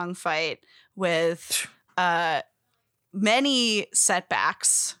years-long fight with many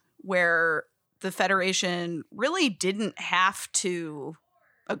setbacks where the Federation really didn't have to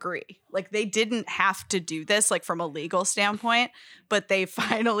agree. Like they didn't have to do this like from a legal standpoint, but they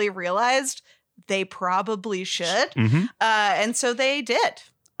finally realized they probably should. And so they did.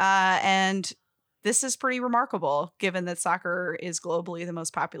 And this is pretty remarkable given that soccer is globally the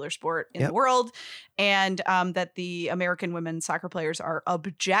most popular sport in the world and that the American women soccer players are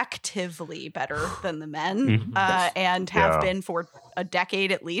objectively better than the men and have been for a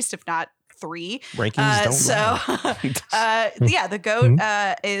decade at least, if not 3. Rankings don't lie. The GOAT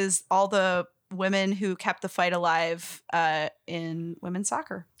is all the women who kept the fight alive in women's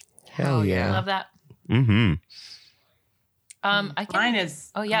soccer. Hell yeah. I love that. Mine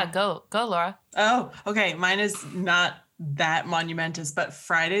is. Oh yeah, go Laura. Oh, okay. Mine is not that monumentous, but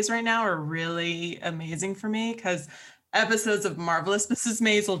Fridays right now are really amazing for me because episodes of Marvelous Mrs.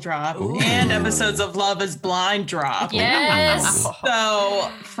 Maisel drop and episodes of Love Is Blind drop. Yes. So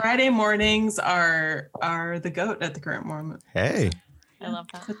Friday mornings are the GOAT at the current moment. Hey. I love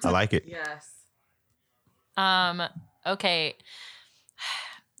that. I like it. Yes. Okay.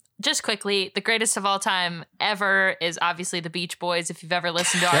 Just quickly, the greatest of all time ever is obviously the Beach Boys. If you've ever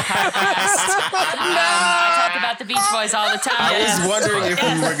listened to our podcast, I talk about the Beach Boys all the time. I was wondering if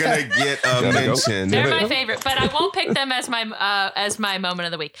we were gonna get a mention. They're my favorite, but I won't pick them as my moment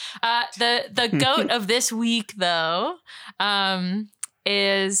of the week. The GOAT of this week, though,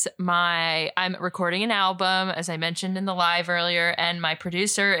 is I'm recording an album, as I mentioned in the live earlier, and my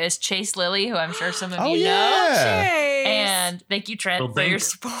producer is Chase Lilly, who I'm sure some of you know. Chase. And thank you, Trent, for your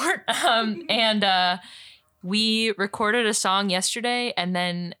support. And we recorded a song yesterday, and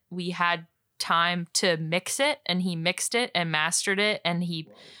then we had time to mix it, and he mixed it and mastered it, and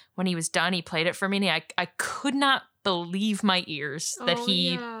when he was done, he played it for me, and I could not believe my ears that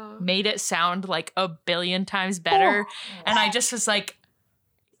he made it sound like a billion times better. And I just was like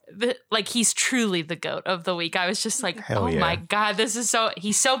he's truly the GOAT of the week. I was just like, my God,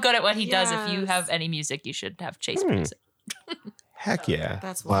 he's so good at what he does. If you have any music, you should have Chase produce it. Heck yeah.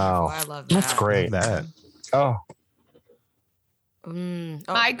 That's wonderful. I love that. That's great. My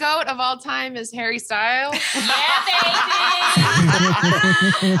GOAT of all time is Harry Styles. Yeah,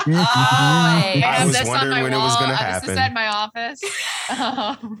 baby. I was wondering when it was going to happen. This is at my office.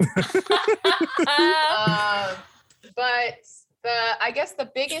 But I guess the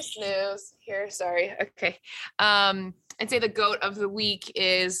biggest news here, I'd say the GOAT of the week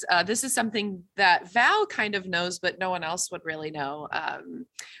is, this is something that Val kind of knows, but no one else would really know.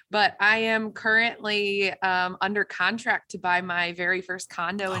 But I am currently under contract to buy my very first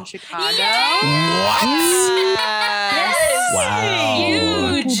condo in Chicago. Yes! Yes! Wow.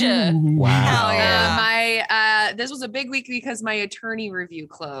 Huge. Wow. This was a big week because my attorney review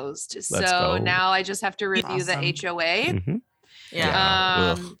closed. Let's go. Now I just have to review the HOA.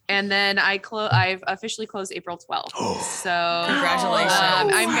 Yeah. And And then I've officially closed April 12th. So Congratulations.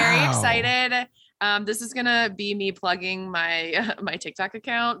 I'm very excited. This is gonna be me plugging my my TikTok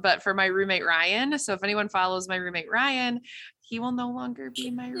account, but for my roommate Ryan. So if anyone follows my roommate Ryan, he will no longer be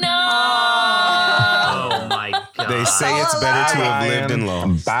my roommate. No. Oh my god. They say it's better to have lived in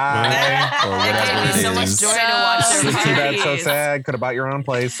love. Bye. Or whatever It it so much is. joy to watch their Too bad, so parties. sad. Could have bought your own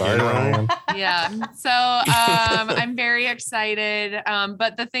place. Sorry, You know? Ryan. Yeah. So I'm very excited.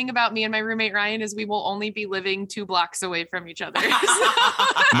 But the thing about me and my roommate Ryan is we will only be living 2 blocks away from each other.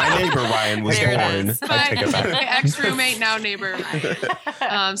 My neighbor Ryan was There it born. is. I take it back. My ex-roommate, now neighbor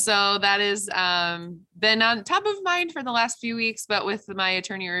Ryan. So that has been on top of mind for the last few weeks, but with my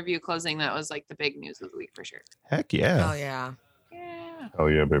attorney review closing, that was like the big news of the week for sure. Heck yeah. Oh yeah. Yeah. Oh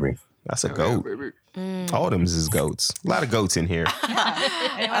yeah, baby. That's a goat. Mm. All them is goats. A lot of goats in here.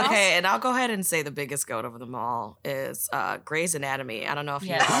 Okay, and I'll go ahead and say the biggest goat of them all is Grey's Anatomy. I don't know if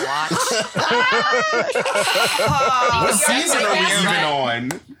you all watch. What season are we even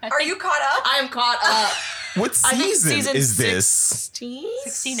on? Are you caught up? I am caught up. What I think season is this?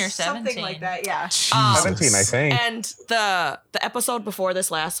 16 or 17. Something like that, yeah. 17, I think. And the episode before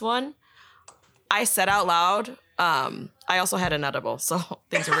this last one, I said out loud, I also had an edible, so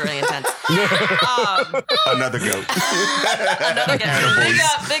things were really intense. Another goat. Another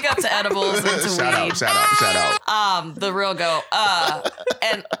goat. Big up to edibles and to weed. Shout out. The real goat.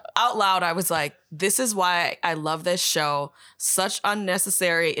 And out loud, I was like, this is why I love this show. Such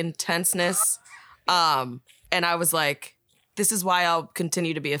unnecessary intenseness. And I was like, this is why I'll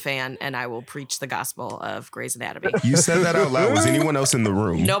continue to be a fan and I will preach the gospel of Grey's Anatomy. You said that out loud. Was anyone else in the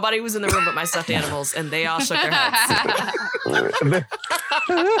room? Nobody was in the room but my stuffed animals, and they all shook their heads.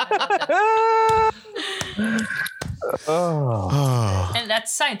 Oh. And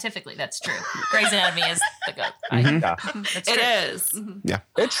that's scientifically, that's true. Grey's Anatomy is the goat. Yeah. That's It true. is.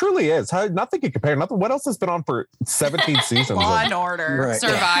 It truly is. Nothing can compare. Nothing. What else has been on for 17 seasons? Law and Order. Right.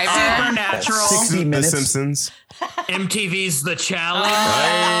 Survivor. Supernatural. 60 The minutes. Simpsons. MTV's The Challenge.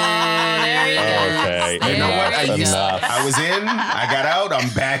 There you go. Okay. You know what? There you go. Enough. I was in. I got out. I'm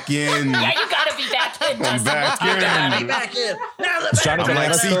back in. Yeah, you gotta be back in. I'm Dustin. back in. Back in. Is Johnny I'm like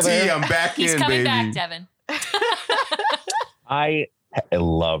Banana still CT. there? I'm back He's in, coming baby. back, Devin. I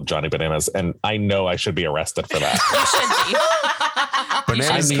love Johnny Bananas, and I know I should be arrested for that. You should be. I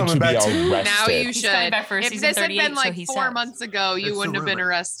Bananas need coming to be back too. arrested. Now you He's coming should. back for If season this had 38, been like so he 4 says. months ago, you It's wouldn't the have been rumor.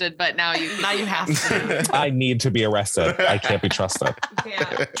 arrested, but now you Now you have to. I need to be arrested. I can't be trusted.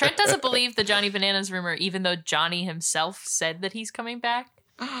 Yeah. Trent doesn't believe the Johnny Bananas rumor, even though Johnny himself said that he's coming back.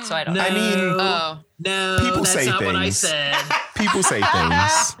 So I don't No, know. I mean, Oh. no, people that's say not what I things. said. People say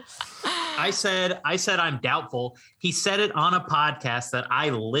things. I said I'm doubtful. He said it on a podcast that I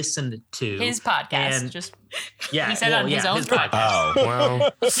listened to. His podcast. And- Just yeah, he said on his own Oh,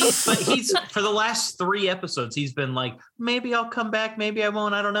 well. But he's for the last 3 episodes, he's been like, maybe I'll come back, maybe I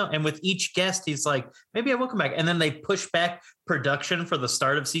won't, I don't know. And with each guest, he's like, maybe I will come back. And then they push back production for the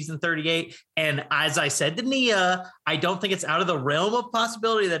start of season 38. And as I said to Nia, I don't think it's out of the realm of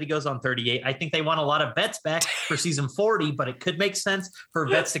possibility that he goes on 38. I think they want a lot of vets back for season 40, but it could make sense for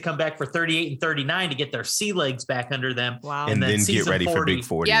vets to come back for 38 and 39 to get their sea legs back under them. Wow. And then get season ready for Big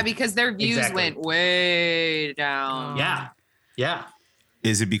 40. Yeah, because their views Exactly. went way down. Yeah. Yeah.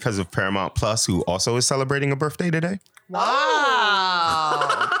 Is it because of Paramount Plus, who also is celebrating a birthday today? Wow.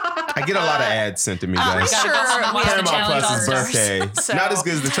 I get a lot of ads sent to me, I'm guys. sure we have Paramount challenge Plus's all birthday. So- Not as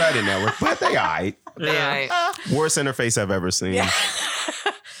good as the Trident Network, but they all right. Yeah. Worst interface I've ever seen. Yeah.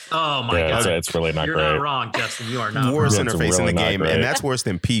 Oh my Yeah, God. it's really not You're great. not wrong, Justin. You are not Worst wrong. That's interface in really the not game, great. and that's worse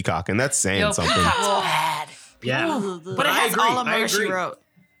than Peacock, and that's saying Yo, something. Peacock's bad. Yeah. But it I has agree. all of I Murder, She agree. Wrote.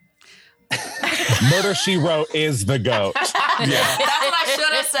 Murder, She Wrote is the GOAT. That's what I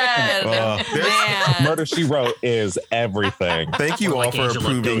should have said. Man. Murder, She Wrote is everything. Thank you Or all like for Angela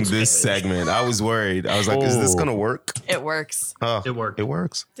approving Goat's this page. segment. I was worried. I was like, is this Oh. going to work? It works. Oh, It worked. It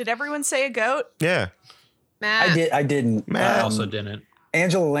works. Did everyone say a goat? Yeah. Matt. I didn't. Matt I also didn't.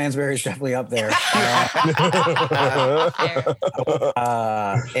 Angela Lansbury is definitely up there.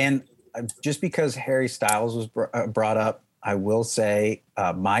 And just because Harry Styles was brought up, I will say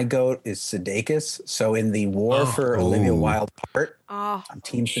my goat is Sudeikis. So in the war for Olivia Ooh. Wilde part, Oh. I'm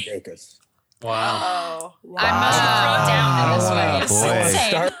Team Sudeikis. Wow. Oh. I'm thrown down in this way. It's boy.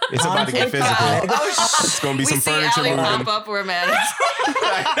 insane. It's about to get physical. It's going to be We some see furniture Allie moving. pop up. We're mad.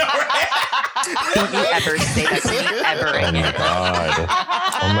 Don't you ever say that to me ever Oh my again. God.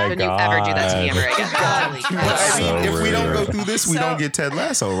 Oh my Don't God. you ever do that to me ever again. Holy But crap. I mean, So if we don't go rude. through this, we don't get Ted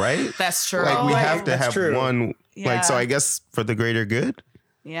Lasso, right? That's true. Like we right, have to that's have true. one. Yeah. Like so, I guess for the greater good.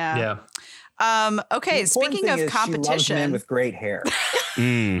 Yeah. Yeah. Okay, speaking of competition, she loves men with great hair.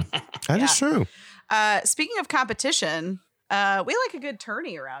 That is true. Speaking of competition, we like a good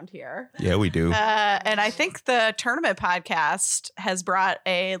tourney around here. Yeah, we do. And I think the tournament podcast has brought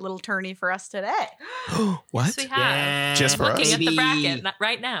a little tourney for us today. What? Yes, we have. Yeah, Just for Looking us? at the bracket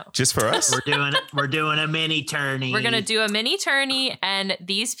right now. Just for us? We're doing a mini tourney. We're gonna do a mini tourney, and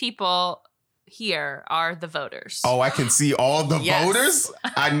these people here are the voters. Oh, I can see all the voters?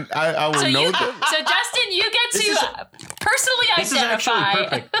 I will know them? So Justin, you get to personally this is actually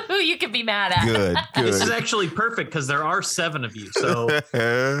identify perfect. who you can be mad at. Good. This is actually perfect because there are 7 of you. So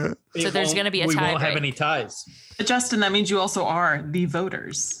there's going to be a tie. We won't have break. any ties. But Justin, that means you also are the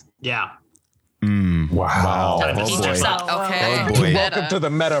voters. Yeah. Wow. Gotta Oh, teach boy. yourself. Okay. Oh, boy. Welcome to the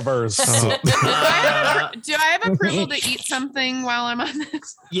metaverse. Do I have approval to eat something while I'm on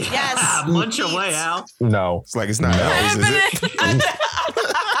this? Yeah. Yes. Munch away, Al. No, It's like it's not ours, is it?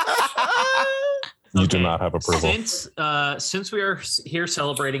 you do not have approval. Since we are here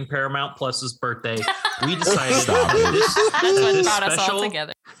celebrating Paramount Plus's birthday, we decided That's what brought us all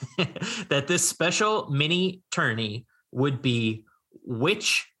together. that this special mini tourney would be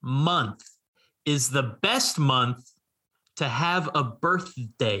which month is the best month to have a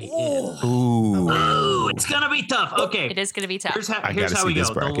birthday in. Ooh. It's gonna be tough. Okay, It is going to be tough. here's how I we gotta see go. this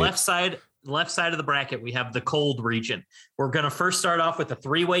The bracket. left side of the bracket, we have the cold region. We're going to first start off with a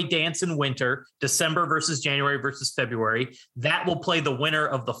 3-way dance in winter, December versus January versus February. That will play the winner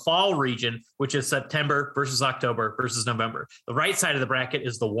of the fall region, which is September versus October versus November. The right side of the bracket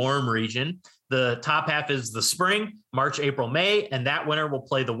is the warm region. The top half is the spring, March, April, May, and that winner will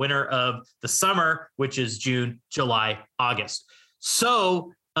play the winner of the summer, which is June, July, August.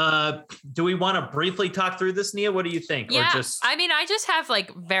 So do we want to briefly talk through this, Nia? What do you think? Yeah, Or just I mean, I just have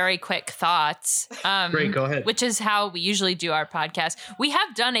like very quick thoughts. Great, go ahead. Which is how we usually do our podcast. We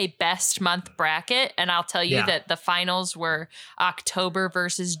have done a best month bracket, and I'll tell you that the finals were October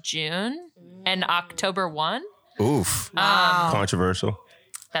versus June, and October won. Oof. Controversial.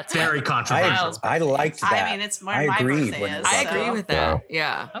 That's very controversial. I liked that. I mean, it's my agreed birthday when is, it I was agree out. with that.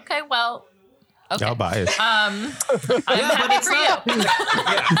 Yeah. Okay, well, okay. Y'all biased. I'm happy for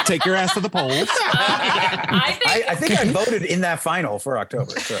you. Take your ass to the polls. I think I voted in that final for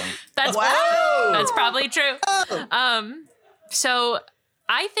October. So That's that's probably true. So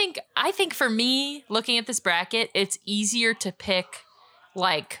I think for me, looking at this bracket, it's easier to pick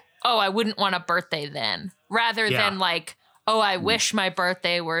like, oh, I wouldn't want a birthday then, rather than like, oh, I wish my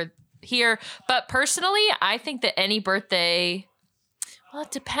birthday were here. But personally, I think that any birthday, well,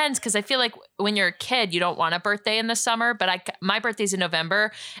 it depends, because I feel like when you're a kid, you don't want a birthday in the summer, but my birthday's in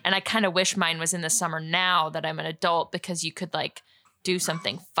November, and I kind of wish mine was in the summer now that I'm an adult, because you could like do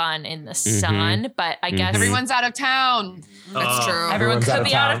something fun in the sun. But I guess Everyone's out of town. That's true. everyone Everyone's could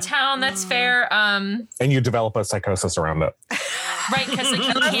be out of town. That's fair. And you develop a psychosis around it. Right, because like,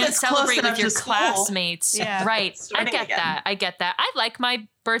 you Unless can't it's close celebrate enough with your to school. classmates. Yeah. Right. I Starting get again. that. I get that. I like my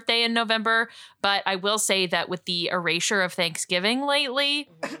birthday in November, but I will say that with the erasure of Thanksgiving lately,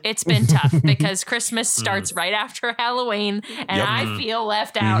 it's been tough because Christmas starts right after Halloween, and Yep. I feel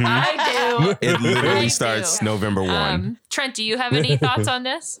left out. I do. It literally I starts do. November 1. Trent, do you have any thoughts on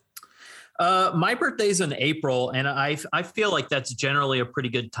this? My birthday's in April, and I feel like that's generally a pretty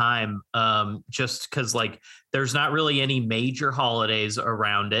good time, just because like there's not really any major holidays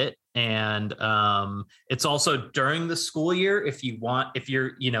around it, and it's also during the school year. If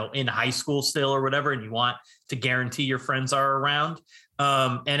you're in high school still or whatever, and you want to guarantee your friends are around,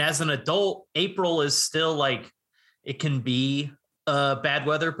 and as an adult, April is still like it can be bad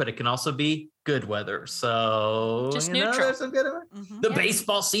weather, but it can also be good weather. So Just neutral. there's some good The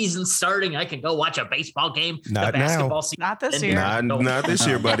baseball season's starting. I can go watch a baseball game. Not the now. basketball season. Not this year. Not this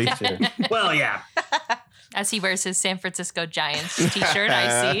year, buddy. Well, yeah. As he wears his San Francisco Giants t-shirt,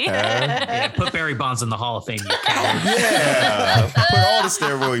 I see. Yeah, put Barry Bonds in the Hall of Fame, you coward. Yeah. Put all the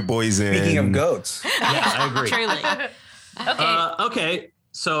steroid boys in. speaking of goats, Yeah, I agree. Truly. Okay. Okay.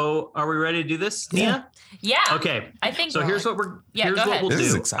 So are we ready to do this, Nia? Yeah. Okay. I think So here's what we'll go ahead. do. This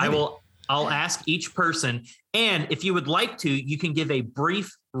is exciting. I'll ask each person, and if you would like to, you can give a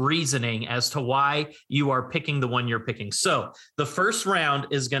brief reasoning as to why you are picking the one you're picking. So the first round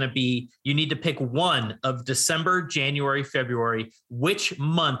is going to be, you need to pick one of December, January, February, which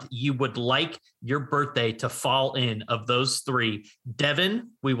month you would like your birthday to fall in of those 3.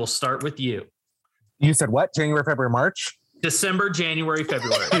 Devin, we will start with you. You said what? January, February, March? December, January,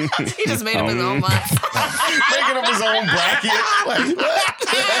 February. He just made up his own month. Making up his own bracket. Like,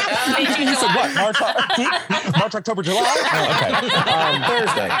 what? You said what? March, March, October, July.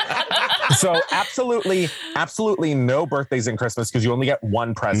 Thursday. So absolutely no birthdays and Christmas because you only get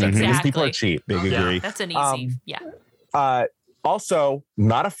one present. Exactly. Because people are cheap. Big agree. That's an easy. Also,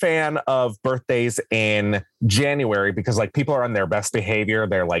 not a fan of birthdays in January because like people are on their best behavior.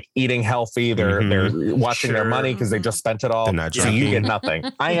 They're like eating healthy. They're watching their money because they just spent it all. They're not so drinking. you get nothing.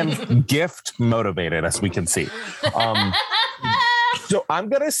 I am gift motivated, as we can see. So I'm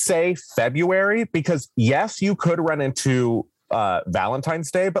going to say February because yes, you could run into Valentine's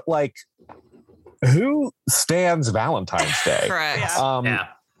Day, but like who stands Valentine's Day? Correct.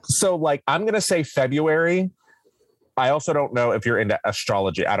 So like I'm going to say February. I also don't know if you're into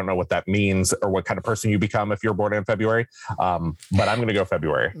astrology. I don't know what that means or what kind of person you become if you're born in February. But I'm going to go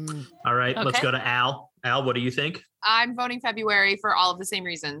February. All right, let's go to Al. Al, what do you think? I'm voting February for all of the same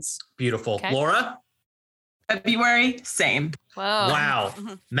reasons. Beautiful. Okay. Laura? February, same. Whoa. Wow.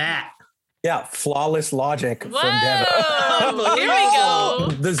 Matt? Yeah, flawless logic Whoa. from Devin. Here we go.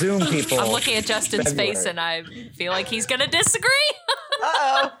 The Zoom people. I'm looking at Justin's February. face and I feel like he's going to disagree.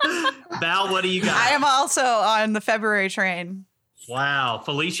 Uh-oh. Val, what do you got? I am also on the February train. Wow.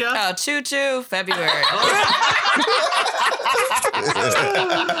 Felicia? Oh, choo-choo, February.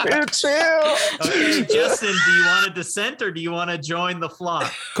 Okay, Justin, do you want to dissent or do you want to join the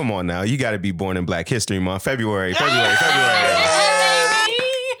flock? Come on now. You got to be born in Black History Month. February.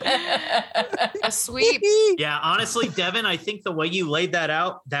 A sweep. Yeah, honestly, Devin, I think the way you laid that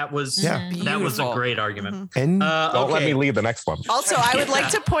out, that was a Beautiful. great argument. And Don't let me lead the next one. Also, I would like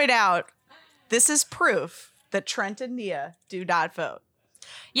to point out, this is proof that Trent and Nia do not vote.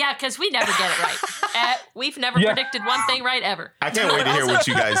 Yeah, because we never get it right. We've never predicted one thing right ever. I can't wait to hear what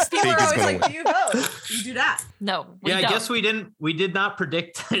you guys People think are is always going like, to do win. you vote? You do not. No, we I don't. guess we did not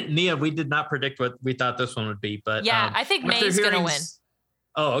predict Nia. We did not predict what we thought this one would be, but Yeah, I think after May's going to hearing win.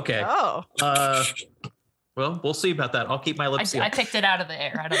 Oh, okay. Oh. Well, we'll see about that. I'll keep my lips sealed. I picked it out of the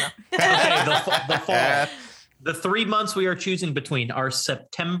air. I don't know. Okay, the fall. The 3 months we are choosing between are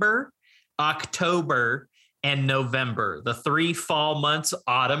September, October, and November. The 3 fall months,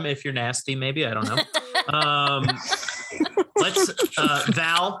 autumn, if you're nasty, maybe, I don't know. Let's,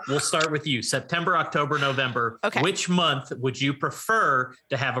 Val, we'll start with you. September, October, November. Okay. Which month would you prefer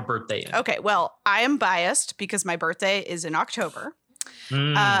to have a birthday in? Okay, well, I am biased because my birthday is in October.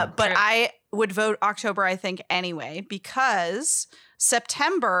 Mm. But I would vote October, I think, anyway, because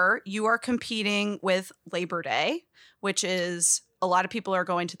September, you are competing with Labor Day, which is a lot of people are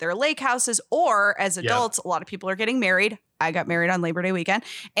going to their lake houses, or as adults, a lot of people are getting married. I got married on Labor Day weekend.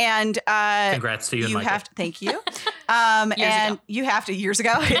 And Congrats to you and Michael. Thank you. You have to, years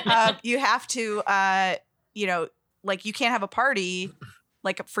ago, you have to, like you can't have a party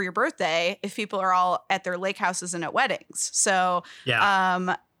like for your birthday if people are all at their lake houses and at weddings. So,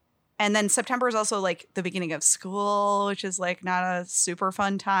 and then September is also like the beginning of school, which is like not a super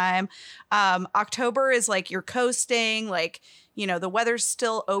fun time. October is like you're coasting, like, the weather's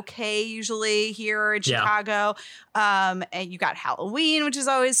still okay usually here in Chicago. And you got Halloween, which is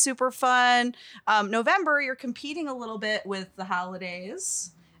always super fun. November, you're competing a little bit with the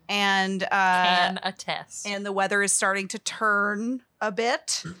holidays. And can attest. And the weather is starting to turn a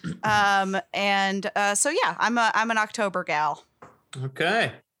bit. So I'm an October gal.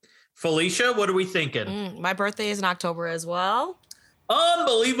 Okay. Felicia, what are we thinking? My birthday is in October as well.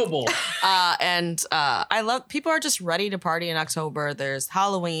 Unbelievable. I love, people are just ready to party in October. There's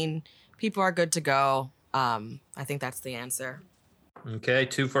Halloween. People are good to go. I think that's the answer. Okay,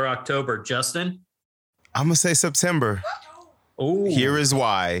 2 for October. Justin? I'm going to say September. Ooh. Here is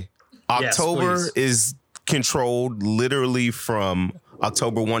why. October is controlled literally from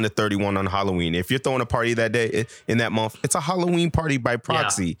October 1 to 31 on Halloween. If you're throwing a party that day in that month, it's a Halloween party by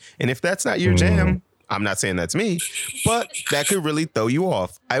proxy. Yeah. And if that's not your jam, I'm not saying that's me, but that could really throw you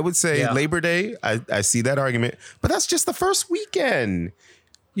off. I would say Labor Day. I see that argument, but that's just the first weekend.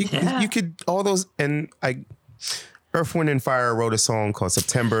 You could all those, and Earth, Wind, and Fire wrote a song called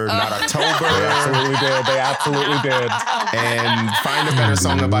September, Not October. They absolutely did. And find a better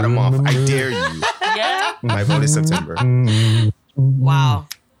song about a month. I dare you. Yeah. My vote is September. Wow.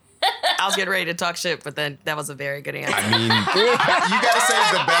 I was getting ready to talk shit, but then that was a very good answer. I mean, you got to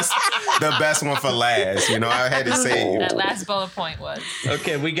save the best one for last. I had to say that last bullet point was.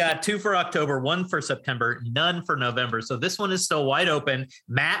 Okay, we got 2 for October, 1 for September, none for November. So this one is still wide open.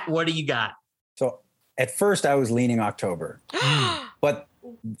 Matt, what do you got? So at first I was leaning October, but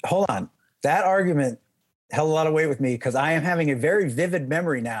hold on. That argument held a lot of weight with me because I am having a very vivid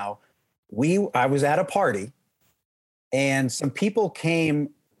memory now. I was at a party and some people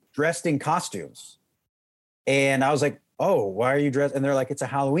came dressed in costumes. And I was like, oh, why are you dressed? And they're like, it's a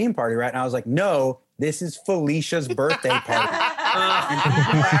Halloween party, right? And I was like, no, This is Felicia's birthday party.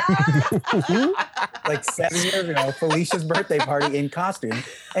 Like 7 years ago, Felicia's birthday party in costume.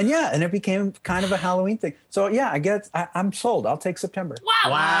 And it became kind of a Halloween thing. So yeah, I guess I'm sold. I'll take September.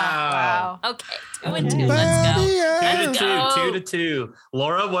 Wow. Okay. 2 and 2. Let's go. 2-2.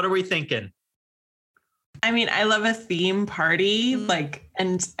 Laura, what are we thinking? I mean, I love a theme party,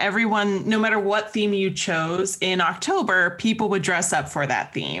 and everyone, no matter what theme you chose in October, people would dress up for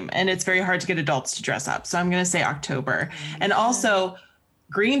that theme. And it's very hard to get adults to dress up. So I'm going to say October. And also,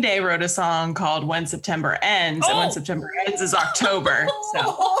 Green Day wrote a song called When September Ends. And When September Ends is October.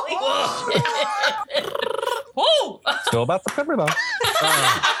 So. Still about September, though.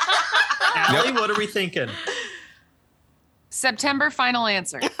 Allie, what are we thinking? September, final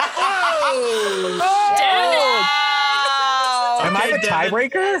answer. Am I the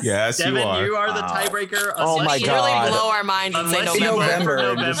tiebreaker? Yes, Devin, you are. You are the tiebreaker. Oh my God. Really blow our minds and say November.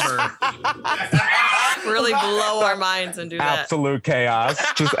 Really blow our minds and do that. Absolute chaos.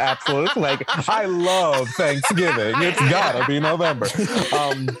 Just absolute. Like, I love Thanksgiving. It's gotta be November.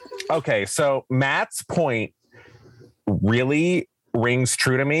 Okay, so Matt's point really rings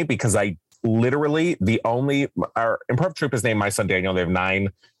true to me because I literally our improv troupe is named My Son Daniel.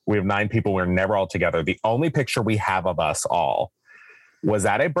 We have 9 people. We're never all together. The only picture we have of us all was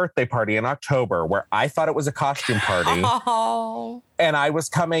at a birthday party in October where I thought it was a costume party. Oh. And I was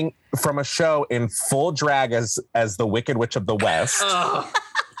coming from a show in full drag as the Wicked Witch of the West.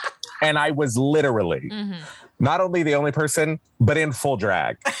 And I was literally not only the only person, but in full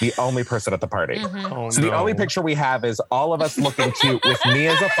drag, the only person at the party. So the only picture we have is all of us looking cute with me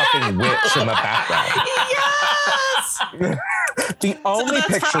as a fucking witch in the background. Yes! The only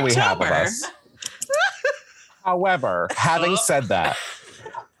picture we have of us. However, having said that,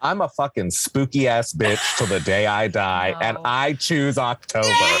 I'm a fucking spooky ass bitch till the day I die, and I choose October.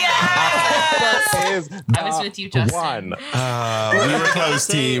 Yes! I was with you, Justin. We were close,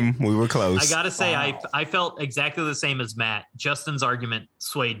 team. We were close. I gotta say, I felt exactly the same as Matt. Justin's argument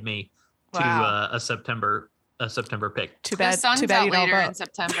swayed me to a September pick. Too bad. The sun's too bad out you don't later vote. in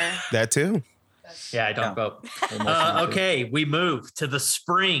September. That too. Yeah, I don't vote. Okay, we move to the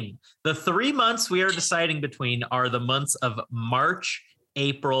spring. The 3 months we are deciding between are the months of March,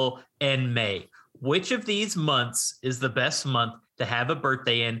 April, and May. Which of these months is the best month to have a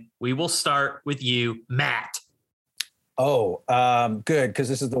birthday in? We will start with you, Matt. Oh, good, because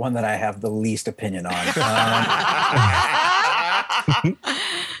this is the one that I have the least opinion on.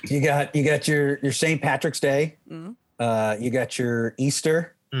 You got your St. Patrick's Day. You got your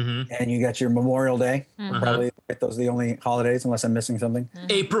Easter. And you got your Memorial Day. Probably those are the only holidays, unless I'm missing something.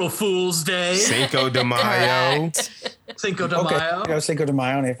 April Fool's Day. Cinco de Mayo. Cinco de Mayo. Okay, Cinco de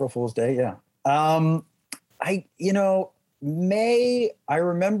Mayo on April Fool's Day. Yeah. May. I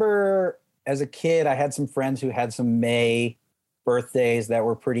remember as a kid, I had some friends who had some May birthdays that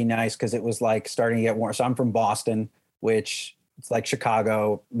were pretty nice because it was like starting to get warm. So I'm from Boston, which it's like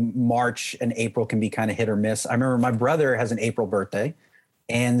Chicago. March and April can be kind of hit or miss. I remember my brother has an April birthday.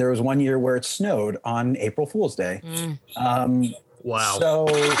 And there was one year where it snowed on April Fool's Day. Wow.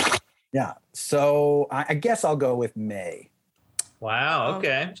 So I guess I'll go with May. Wow. Okay.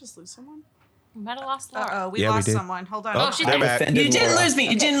 Did I just lose someone? We might have lost Laura. We lost someone. Hold on. Oh, she's they're back. You didn't lose me.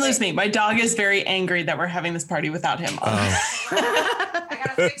 You didn't lose me. My dog is very angry that we're having this party without him. I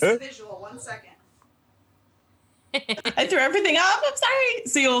gotta fix the visual. 1 second. I threw everything up. I'm sorry.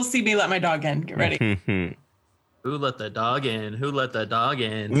 So you'll see me let my dog in. Get ready. Who let the dog in? Who let the dog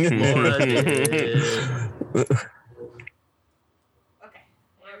in? Laura did. Okay.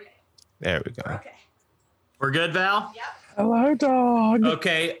 There we go. Okay. We're good, Val? Yep. Hello, dog.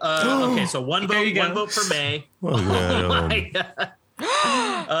 Okay. Okay. So one vote for May.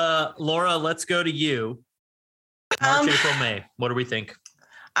 Laura, let's go to you. March, April, May. What do we think?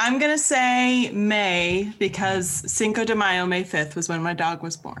 I'm going to say May because Cinco de Mayo, May 5th, was when my dog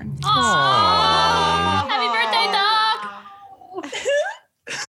was born. Aww. Happy birthday, dog.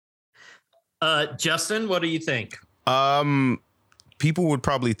 Justin, what do you think? People would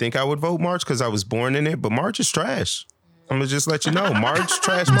probably think I would vote March because I was born in it, but March is trash. I'm gonna just let you know, March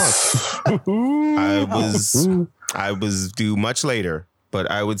trash month. I was due much later,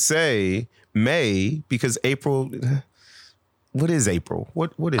 but I would say May because April. What is April?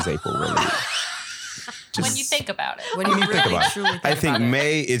 What is April really? When you think about it. When you think really about truly it. I think about it.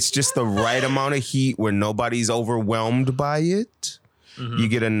 May, it's just the right amount of heat where nobody's overwhelmed by it. You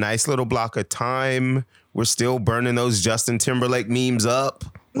get a nice little block of time. We're still burning those Justin Timberlake memes up.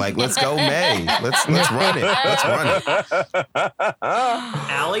 Like, let's go May. Let's run it. Let's run it.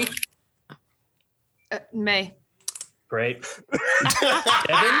 Allie? May. Great.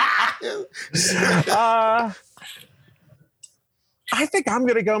 I think I'm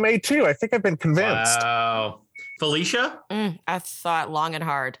going to go May too. I think I've been convinced. Wow. Felicia? I thought long and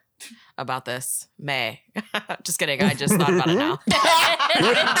hard about this. May. Just kidding. I just thought about it now.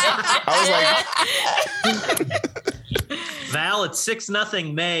 I was like, Val, it's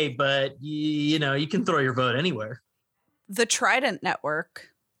 6-0 May, but you know, you can throw your vote anywhere. The Trident Network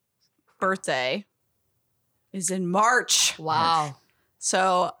birthday is in March. Wow.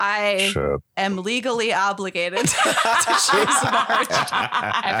 So I am legally obligated to choose March.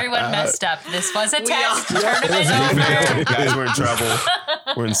 Everyone messed up. This was a test. Tournament over. Guys, we're in trouble.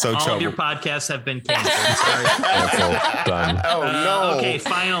 We're in so All trouble. of your podcasts have been canceled. Sorry. Done. Oh, no. Okay,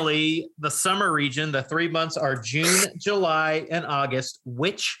 finally, the summer region. The 3 months are June, July, and August.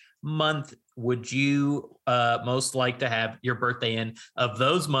 Which month would you most like to have your birthday in? Of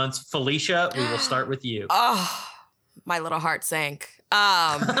those months, Felicia, we will start with you. Oh, my little heart sank.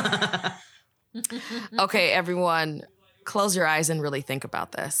 Okay, everyone, close your eyes and really think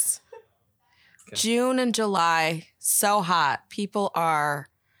about this. Okay. June and July, so hot. People are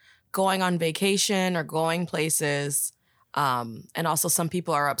going on vacation or going places. And also some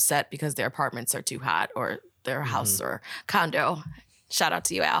people are upset because their apartments are too hot or their house or condo. Shout out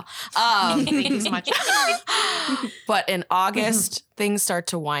to you, Al. Thank you so much. But in August, things start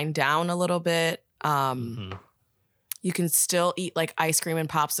to wind down a little bit. You can still eat like ice cream and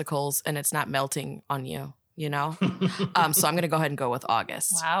popsicles and it's not melting on you, you know? So I'm going to go ahead and go with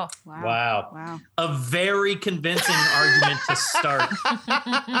August. Wow. A very convincing argument to start.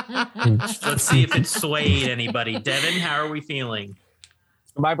 Let's see if it swayed anybody. Devin, how are we feeling?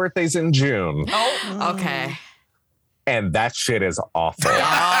 My birthday's in June. Oh, okay. And that shit is awful.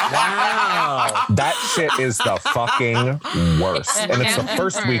 Wow. That shit is the fucking worst. And it's the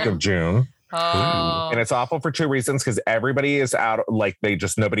first week of June. Oh. And it's awful for two reasons, because everybody is out, like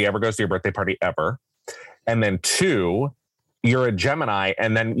nobody ever goes to your birthday party ever. And then two, you're a Gemini,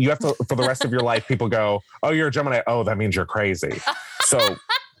 and then you have to, for the rest of your life, people go, oh, you're a Gemini. Oh, that means you're crazy. So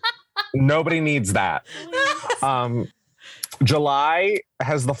nobody needs that. July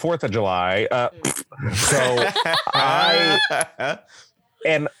has the 4th of July.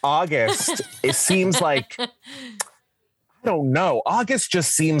 And August, it seems like, I don't know. August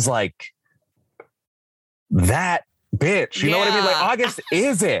just seems like that bitch. You know what I mean? Like August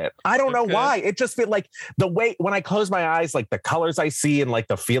is it. I don't know why. It just feel like the way when I close my eyes, like the colors I see and like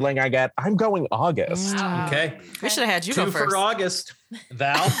the feeling I get, I'm going August. Okay. We should have had you 2 go first. for August.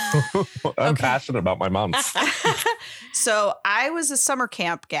 Val? I'm passionate about my months. So I was a summer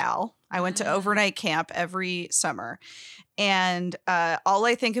camp gal. I went to overnight camp every summer. And all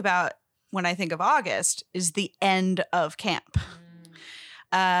I think about when I think of August is the end of camp.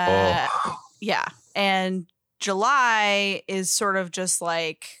 Yeah. And July is sort of just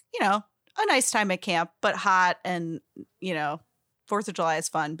like, you know, a nice time at camp, but hot and, you know, 4th of July is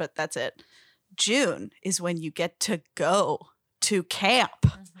fun, but that's it. June is when you get to go to camp.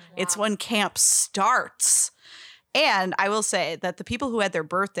 Wow. It's when camp starts. And I will say that the people who had their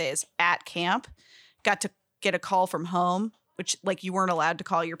birthdays at camp got to get a call from home, which like you weren't allowed to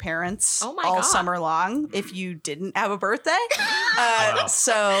call your parents all summer long if you didn't have a birthday. Wow.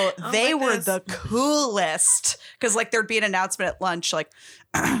 So they were the coolest because like there'd be an announcement at lunch like,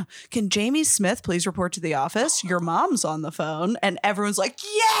 can Jamie Smith please report to the office? Your mom's on the phone. And everyone's like,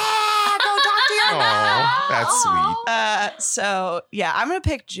 yeah, go talk to your mom. That's sweet. So yeah, I'm going to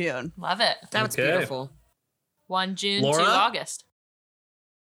pick June. Love it. That's beautiful. 1 June Laura? 2 August.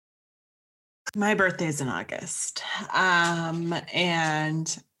 My birthday's in August.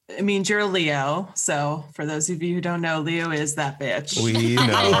 And it means you're a Leo. So for those of you who don't know, Leo is that bitch. We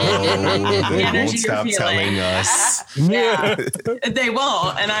know. They won't stop telling us. Yeah. They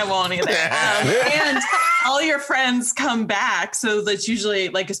won't, and I won't either. And all your friends come back. So that's usually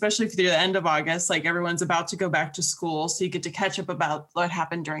like, especially through the end of August, like everyone's about to go back to school. So you get to catch up about what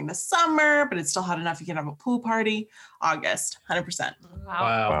happened during the summer, but it's still hot enough you can have a pool party. August, 100%.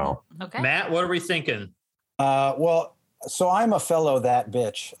 Wow. Okay. Matt, what are we thinking? Well, so I'm a fellow that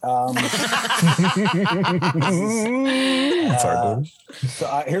bitch.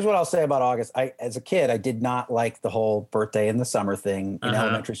 Here's what I'll say about August. As a kid, I did not like the whole birthday in the summer thing in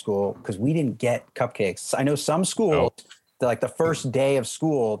elementary school because we didn't get cupcakes. I know some schools, like the first day of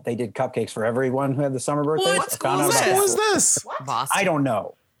school, they did cupcakes for everyone who had the summer birthdays. What school is this? I don't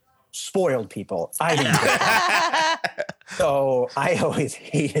know. Spoiled people. I didn't. So I always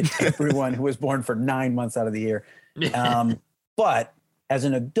hated everyone who was born for 9 months out of the year. But as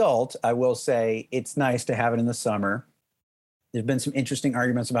an adult, I will say it's nice to have it in the summer. There's been some interesting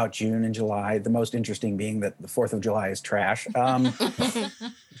arguments about June and July. The most interesting being that the 4th of July is trash.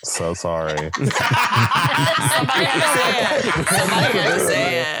 So sorry. Somebody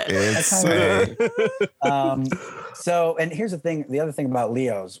say it. It's sad. So, and here's the thing. The other thing about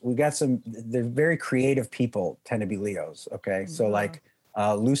Leos, we got they're very creative people tend to be Leos. Okay. So like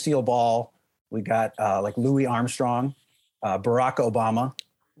Lucille Ball, we got like Louis Armstrong, Barack Obama.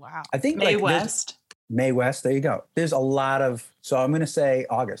 Wow. I think Mae West. Mae West. There you go. There's a lot of, so I'm going to say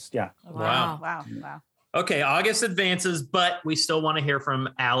August. Yeah. Wow. Okay, August advances, but we still want to hear from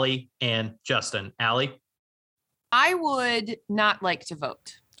Allie and Justin. Allie? I would not like to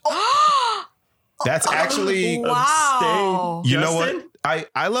vote. That's actually wow. You know what?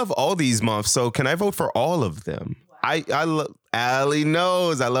 I love all these months, so can I vote for all of them? I love Allie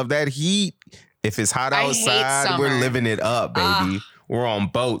knows I love that heat. If it's hot outside, we're living it up, baby. We're on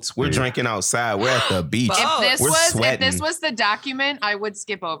boats. We're drinking outside. We're at the beach. If this was the document, I would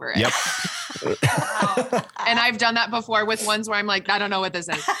skip over it. Yep. And I've done that before with ones where I'm like, I don't know what this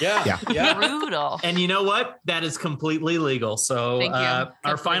is. Yeah. Brutal. And you know what? That is completely legal. So Thank you.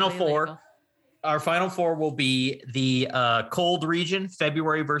 Our final four will be the cold region,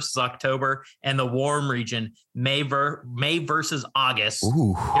 February versus October, and the warm region, May versus August.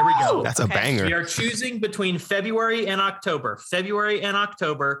 Ooh, here we go. That's a banger. We are choosing between February and October. February and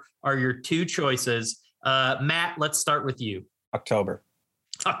October are your two choices. Matt, let's start with you. October.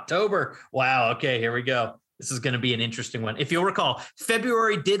 Wow. Okay, here we go. This is going to be an interesting one. If you'll recall,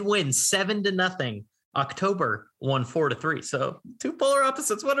 February did win 7-0. October won 4-3. So two polar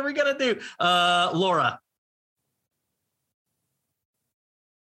opposites. What are we going to do? Laura.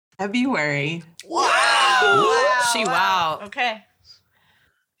 February. Wow. Okay.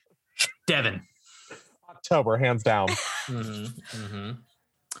 Devin. October, hands down. Mm-hmm.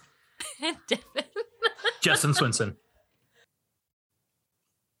 Devin. Justin Swinson.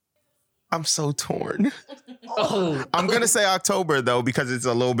 I'm so torn. Oh, I'm going to say October, though, because it's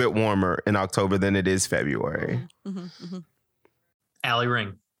a little bit warmer in October than it is February. Allie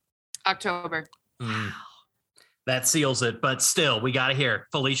Ring. October. That seals it, but still, we got to hear it.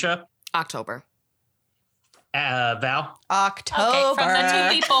 Felicia. October. Val. October. Okay, from the two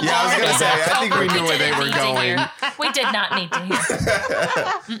people. Yeah, I was going to say, I think we October, knew where they were going. We did not need to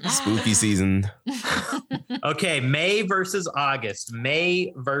hear. Spooky season. Okay, May versus August.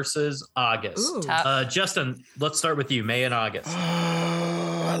 Ooh. Tough. Justin, let's start with you. May and August.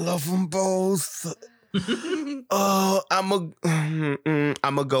 I love them both. I'm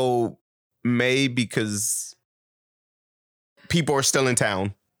a go May because people are still in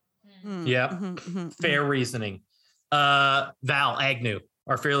town. Yeah, fair reasoning. Val Agnew,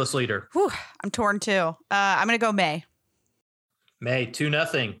 our fearless leader. Whew, I'm torn too. I'm gonna go May. May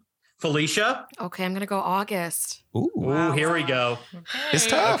 2-0. Felicia. Okay, I'm gonna go August. Ooh, Ooh, here we go. Okay. It's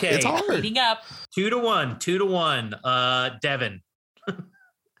tough. Okay. It's hard. Heating up. 2-1. Devin.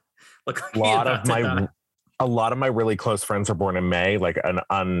 Look, A lot of my really close friends are born in May, like an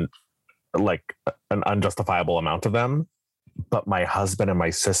unjustifiable amount of them. But my husband and my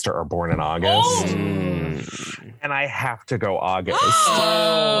sister are born in August. And I have to go August.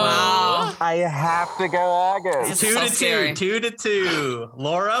 Wow. I have to go August. 2-2. 2-2.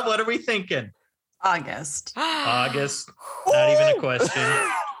 Laura, what are we thinking? August. August. Not even a question.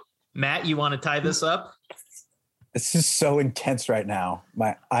 Matt, you want to tie this up? This is so intense right now.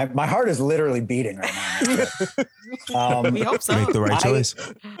 My heart is literally beating right now. We hope so. Make the right choice.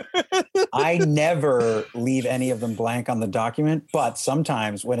 I never leave any of them blank on the document, but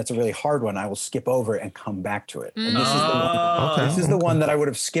sometimes when it's a really hard one, I will skip over it and come back to it. And this is the one that I would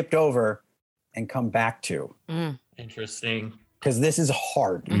have skipped over and come back to. Interesting. Because this is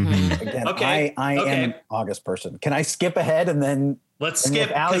hard. Again, Okay. I am an August person. Can I skip ahead and then... Let's and skip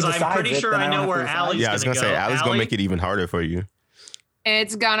if Allie because I'm decides pretty it, sure then I don't know have where to decide. Allie's Yeah, I was going to say, Allie's going to make it even harder for you.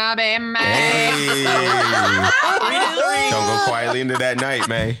 It's gonna be May. Hey. Don't go quietly into that night,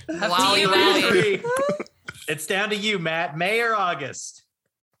 May. Wow, you ready? It's down to you, Matt. May or August?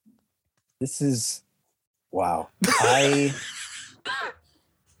 This is... Wow. I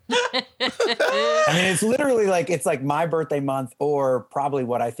mean, it's literally like, it's like my birthday month or probably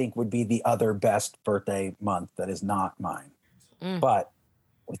what I think would be the other best birthday month that is not mine. But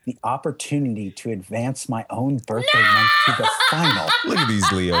with the opportunity to advance my own birthday month to the final. Look at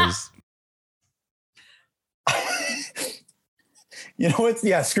these Leos. You know what?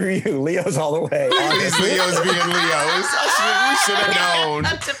 Yeah, screw you. Leos all the way. These Leos being Leos. We should have known.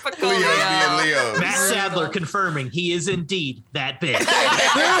 Typical Leos Leo. being Leos. Matt Sadler confirming he is indeed that big.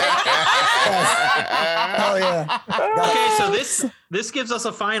 Hell yeah. Okay, so this gives us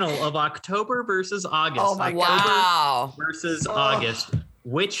a final of October versus August. Oh my October Wow. versus August.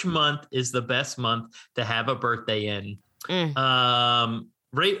 Which month is the best month to have a birthday in?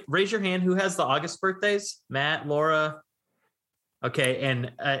 Raise your hand. Who has the August birthdays? Matt, Laura. Okay,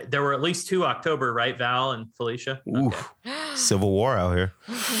 and there were at least 2 October, right? Val and Felicia. Ooh, Civil War out here.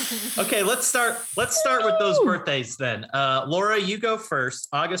 Okay, let's start with those birthdays then. Laura, you go first.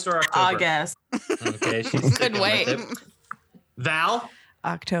 August or October? August. Okay, she's Good wait. Val.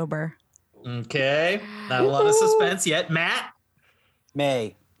 October. Okay, not a lot of suspense yet. Matt.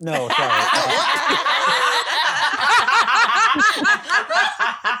 May. No, sorry.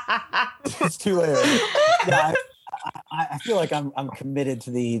 It's too late. Yeah, I feel like I'm committed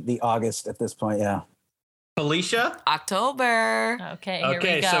to the August at this point. Yeah. Felicia. October. Okay, here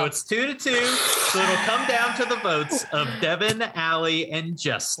we go. So it's 2-2. So it'll come down to the votes of Devin, Allie, and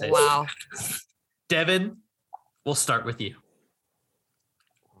Justin. Wow. Devin, we'll start with you.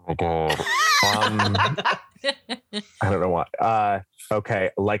 Oh God. I don't know why. Okay,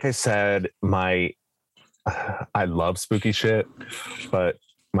 like I said, I love spooky shit, but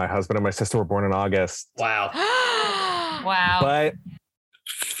my husband and my sister were born in August. Wow. Wow. But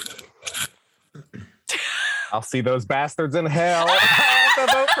I'll see those bastards in hell. I have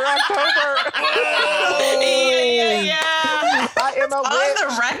to vote for October. Yeah. I am a On witch. the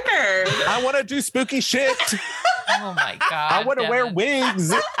record. I want to do spooky shit. Oh my God. I want to wear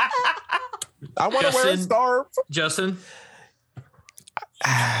wigs. I want to wear a scarf. Justin.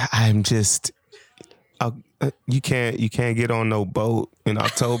 I'm just. You can't get on no boat in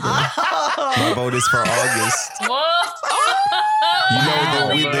October. My vote is for August. Whoa. You know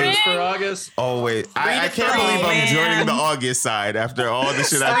Really? the For August. Oh wait, I can't three, believe I'm man. joining the August side after all the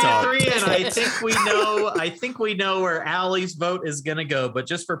shit I talked. 3-3, and I think we know where Allie's vote is gonna go. But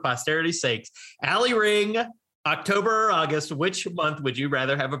just for posterity's sake, Allie Ring, October or August, which month would you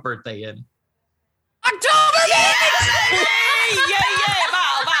rather have a birthday in? October. Yay!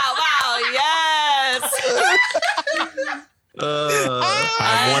 Wow. Yes.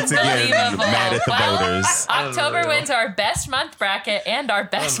 I'm once again Unbelievable. mad at the Well, voters. October wins our best month bracket and our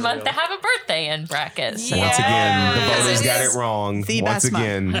best month to have a birthday in bracket. So Once again, the Yes, voters it got is. it wrong. The Once best month.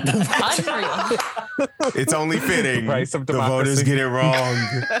 again, unreal. it's only fitting. Price of The voters democracy. get it wrong.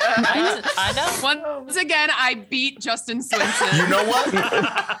 I know. Once again, I beat Justin Swinson. You know what?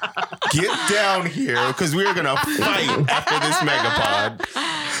 Get down here because we're gonna fight after this megapod.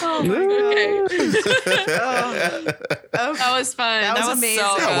 That was fun. That was amazing.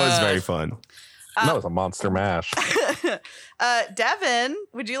 so That was good. very fun. That was a monster mash. Devin,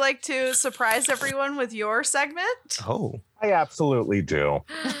 would you like to surprise everyone with your segment? Oh, I absolutely do.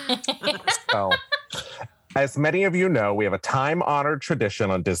 So, as many of you know, we have a time-honored tradition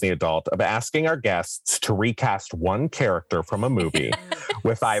on Disney Adult of asking our guests to recast one character from a movie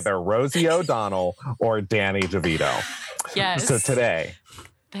with either Rosie O'Donnell or Danny DeVito. Yes. So today,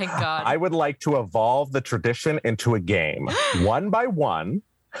 Thank God. I would like to evolve the tradition into a game. One by one,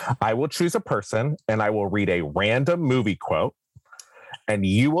 I will choose a person and I will read a random movie quote. And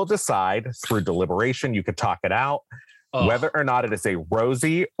you will decide through deliberation, you could talk it out, whether or not it is a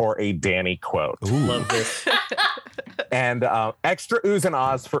Rosie or a Danny quote. Love this. And extra oohs and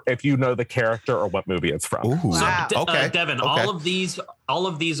ahs for if you know the character or what movie it's from. ooh. Wow. Okay. Devin, Okay. all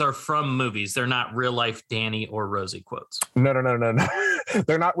of these are from movies. They're not real life Danny or Rosie quotes. No.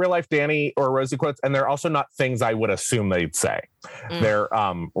 They're not real life Danny or Rosie quotes, and they're also not things I would assume they'd say. They're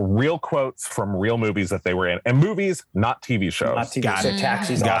real quotes from real movies that they were in, and movies, not TV shows. Not TV. Got So it.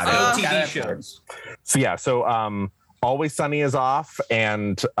 Taxi's Got off. it. TV shows. So yeah, Always Sunny is off,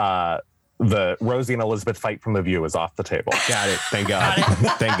 and the Rosie and Elizabeth fight from The View is off the table. Got it. Thank God.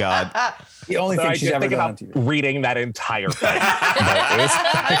 Thank God. The only So thing I she's did ever think done on about TV. reading that entire thing. But it was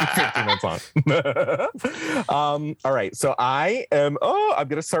 15 minutes long. All right, so I'm going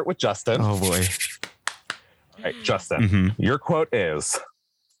to start with Justin. Oh boy. All right, Justin, your quote is,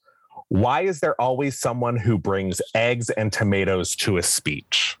 "Why is there always someone who brings eggs and tomatoes to a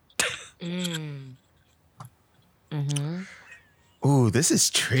speech?" Ooh, this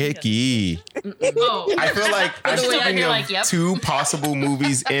is tricky. Oh. I feel like I'm The way I thinking feel of like, yep. 2 possible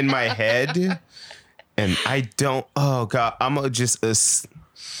movies in my head, and I don't. Oh God, I'm gonna just. This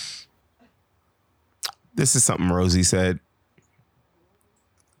is something Rosie said.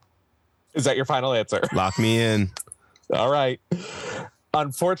 Is that your final answer? Lock me in. All right.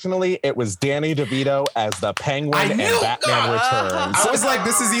 Unfortunately, it was Danny DeVito as the Penguin and Batman Returns. I was like,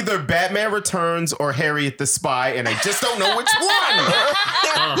 this is either Batman Returns or Harriet the Spy, and I just don't know which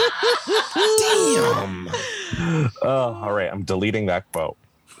one. Damn. Oh, all right. I'm deleting that quote.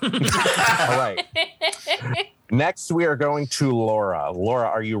 All right. Next, we are going to Laura. Laura,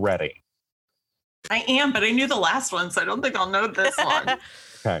 are you ready? I am, but I knew the last one, so I don't think I'll know this one.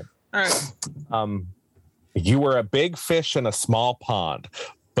 Okay. All right. You were a big fish in a small pond,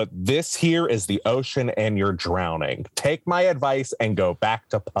 but this here is the ocean and you're drowning. Take my advice and go back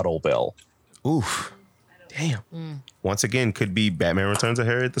to Puddleville. Oof. Damn. Once again, could be Batman Returns of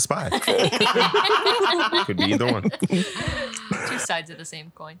Harriet the Spy. Could be either one. Two sides of the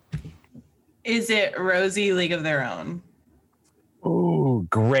same coin. Is it Rosie League of Their Own? Ooh,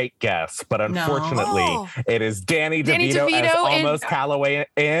 great guess. But unfortunately, it is Danny DeVito as Almost Calloway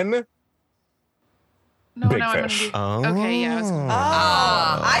in Big Fish. Okay, yeah.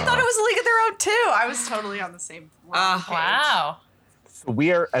 I thought it was League of Their Own too. I was totally on the same page. Wow. So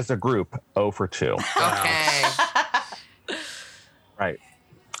we are, as a group, 0 for 2. Okay. Right.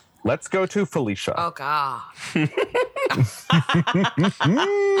 Let's go to Felicia. Oh, God.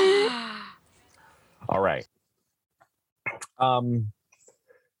 All right.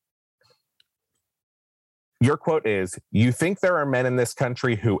 Your quote is, "You think there are men in this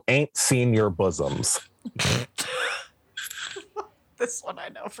country who ain't seen your bosoms." This one I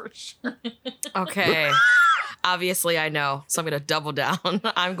know for sure. Okay. Obviously, I know. So I'm going to double down.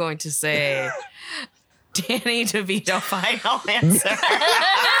 I'm going to say Danny DeVito, final answer.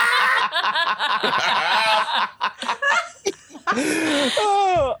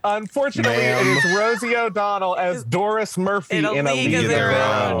 Unfortunately, it is Rosie O'Donnell as Doris Murphy in A League of Their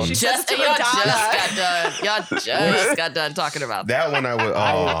Own. Y'all just got done talking about that one.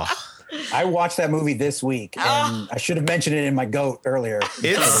 I watched that movie this week, and I should have mentioned it in my GOAT earlier.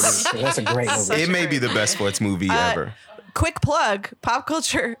 That's a great movie. It may be the best sports movie ever. Quick plug, Pop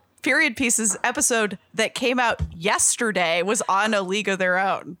Culture Period Pieces episode that came out yesterday was on A League of Their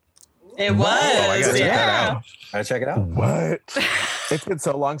Own. It was. I gotta check that out. Gotta check it out. What? It's been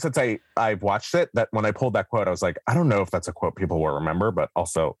so long since I've watched it that when I pulled that quote, I was like, I don't know if that's a quote people will remember, but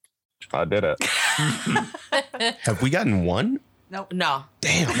also I did it. Have we gotten one? Nope. No.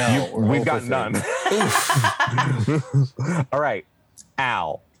 Damn. No, We've got none. All right.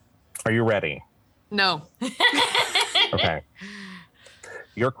 Al, are you ready? No. Okay.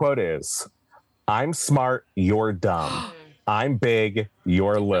 Your quote is, "I'm smart, you're dumb. I'm big,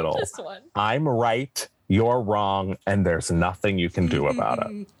 you're little. This one. I'm right, you're wrong, and there's nothing you can do about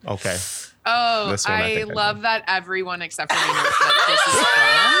it." Okay. Oh, This one I I think I love that everyone except for me knows that this is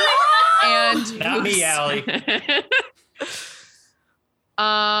from. And Not me, Allie.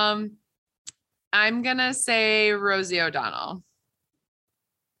 I'm gonna say Rosie O'Donnell.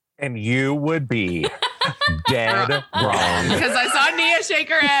 And you would be dead wrong. Because I saw Nia shake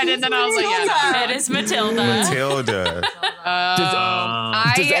her head, and then I was like, yeah. It is Matilda. Matilda.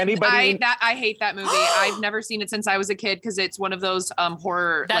 Does anybody? I hate that movie. I've never seen it since I was a kid because it's one of those That's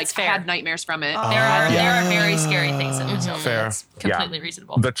horror. Like fair. had nightmares from it. There are very scary things in Matilda. Fair. It's completely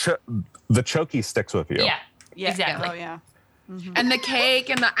reasonable. The chokey sticks with you. Yeah, exactly. Oh yeah. Mm-hmm. And the cake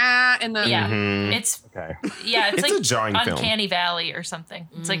and the and the Yeah, Mhm. it's Okay. it's It's like a jarring film. Uncanny Valley or something.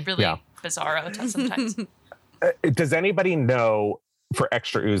 It's like really bizarro sometimes. Does anybody know, for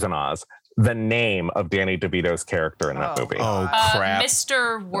extra oohs and ahs, the name of Danny DeVito's character in that movie? Oh, crap.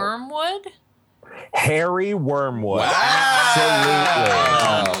 Mr. Wormwood. Harry Wormwood.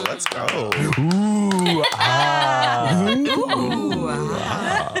 Wow. Absolutely. Let's go. Ooh,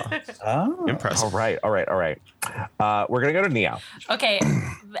 Impressive. All right. We're gonna go to Nia. Okay,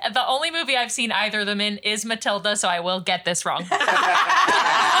 the only movie I've seen either of them in is Matilda, so I will get this wrong.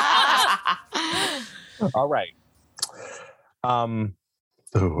 All right. I'm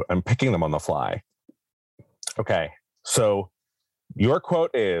picking them on the fly. Okay, so your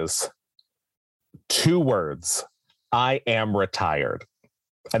quote is 2 words. "I am retired,"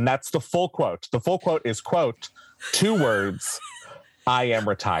 and that's the full quote. The full quote is, quote, 2 words. "I am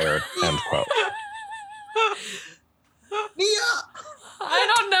retired," end quote.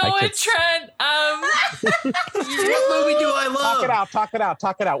 I don't know it, Trent. What movie do I love? Talk it out.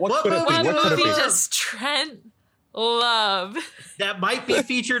 What could it be? What What could it movie be? does Trent love? That might be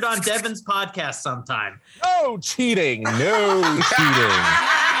featured on Devin's podcast sometime. No cheating. No cheating.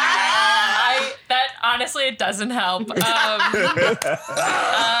 That honestly, it doesn't help.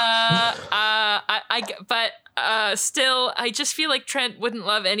 Still, I just feel like Trent wouldn't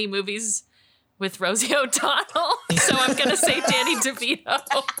love any movies with Rosie O'Donnell, so I'm gonna say Danny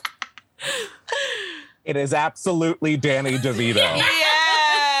DeVito. It is absolutely Danny DeVito.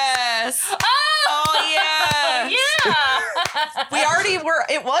 Yes. Oh yeah. Yeah. We already were.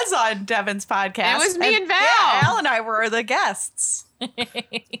 It was on Devin's podcast. It was me and Val. Yeah, Al and I were the guests.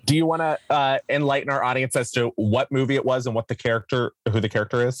 Do you want to enlighten our audience as to what movie it was and who the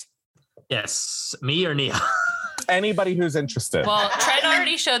character is? Yes, me or Nia? Anybody who's interested. Well, Trent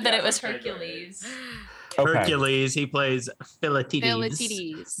already showed that it was Hercules. Okay. Hercules, he plays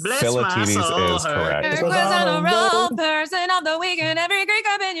Philatides. Bless Philatides my soul, is correct. Person of the week in every Greek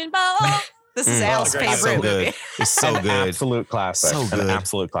opinion poll. This is Al's favorite so good. movie. It's so An good. absolute classic. So good. An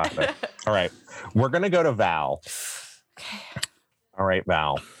absolute classic. All right. We're going to go to Val. All right,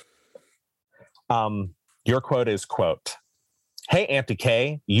 Val. Your quote is, quote, "Hey, Auntie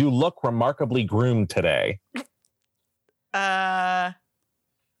K, you look remarkably groomed today." God,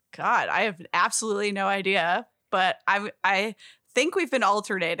 I have absolutely no idea, but I think we've been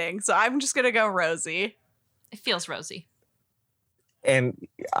alternating, so I'm just gonna go Rosie. It feels rosy. And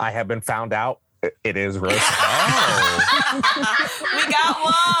I have been found out. It is Rosie. We got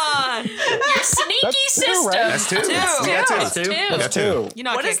one. Your sneaky sister. Right? That's two. That's two. You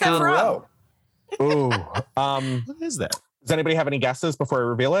know, What is that from? Ooh. What is that? Does anybody have any guesses before I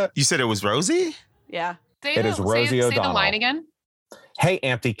reveal it? You said it was Rosie? Yeah. It is Rosie Say the O'Donnell. line again. Hey,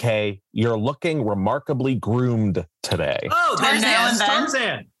 Auntie K, you're looking remarkably groomed today. Oh, Tarzan. that's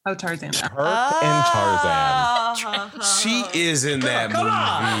Tarzan. Oh, Tarzan. Turk and Tarzan. She is in that Come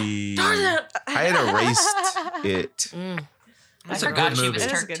on. movie. I had erased it. I That's a forgot good she movie. was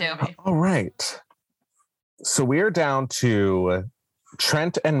It is a Turk good too. movie. All right. So we are down to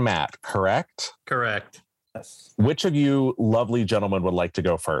Trent and Matt, correct? Correct. Yes. Which of you lovely gentlemen would like to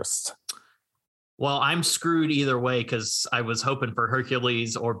go first? Well, I'm screwed either way because I was hoping for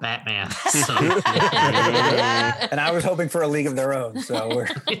Hercules or Batman. So, And I was hoping for A League of Their Own. So we're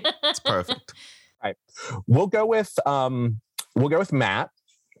It's perfect. We'll go with Matt.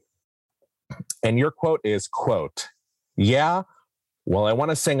 And your quote is, quote, "Yeah, well, I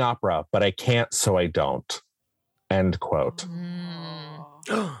want to sing opera, but I can't, so I don't." End quote.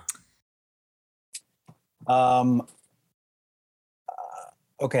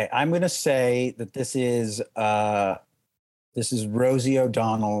 Okay, I'm going to say that this is Rosie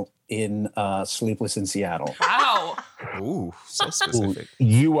O'Donnell in Sleepless in Seattle. Wow. Ooh, so specific.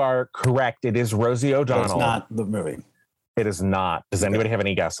 You are correct. It is Rosie O'Donnell. That's not the movie. It is not. Does anybody have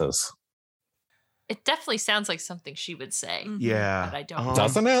any guesses? It definitely sounds like something she would say. Yeah. But I don't.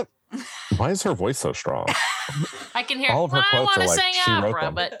 Doesn't it? Why is her voice so strong? I can hear. All of her I quotes want are to like sing she wrote opera,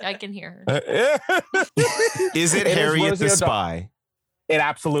 them. but I can hear her. Is it It is Harriet Rosie the O'Donnell. Spy? It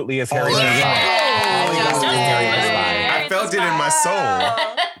absolutely is Harry. I felt it in my soul.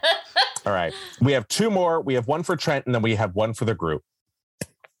 All right. We have two more. We have one for Trent, and then we have one for the group.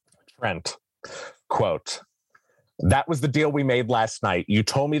 Trent, quote, "That was the deal we made last night. You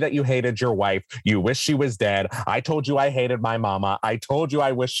told me that you hated your wife. You wish she was dead. I told you I hated my mama. I told you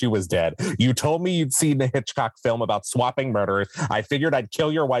I wish she was dead. You told me you'd seen the Hitchcock film about swapping murderers. I figured I'd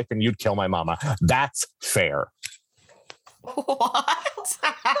kill your wife and you'd kill my mama. That's fair." What?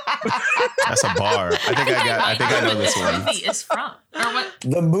 That's a bar. I think I know this What one. movie is from? Or what?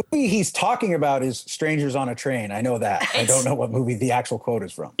 The movie he's talking about is Strangers on a Train. I know that. I don't know what movie the actual quote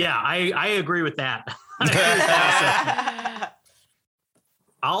is from. yeah, I agree with that. I agree with that.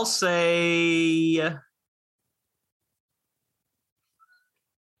 I'll say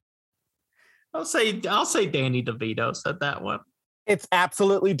Danny DeVito said that one. It's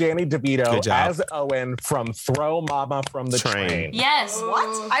absolutely Danny Good DeVito job. as Owen from Throw Mama from the Train. Yes.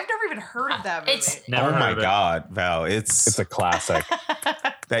 What? I've never even heard of that movie. It's Never Oh heard my of it. God, Val. It's a classic.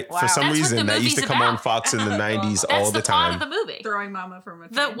 That Wow. for some That's what reason the that used to movie's come on about. Fox in the 90s That's all the plot time. of the movie. Throwing mama from a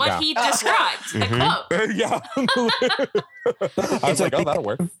The train. what Yeah. he described. The quote. Yeah. I was like, oh, that'll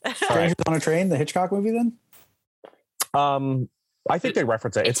work. All right. Strangers on a Train, the Hitchcock movie then? I think they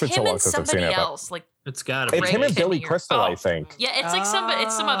reference it. It's been so him long and since I've seen somebody it. But else. Like It's gotta it's be. him and Billy Here. Crystal, I think. yeah, it's like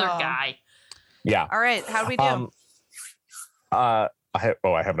it's some other guy. Yeah. All right, how do we do? I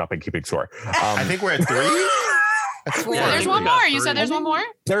have not been keeping score. I think we're at 3. Yeah, I There's think one we got more. You said three. there's one more?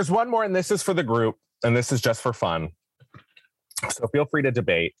 There's one more, and this is for the group, and this is just for fun. So feel free to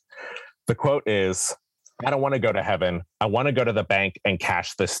debate. The quote is, "I don't want to go to heaven. I want to go to the bank and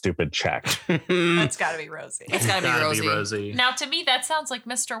cash this stupid check." That's got to be Rosie. It's gotta be Rosie. Now to me that sounds like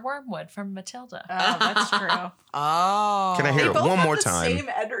Mr. Wormwood from Matilda. Oh, that's true. Oh. Can I hear They it both one have more the time? Same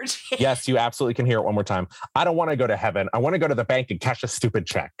energy. Yes, you absolutely can hear it one more time. "I don't want to go to heaven. I want to go to the bank and cash a stupid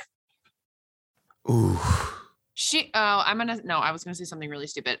check." Ooh. I was gonna say something really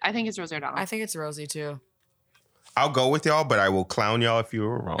stupid. I think it's Rosie O'Donnell. I think it's Rosie too. I'll go with y'all, but I will clown y'all if you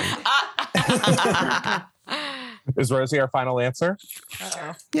were wrong. Is Rosie our final answer?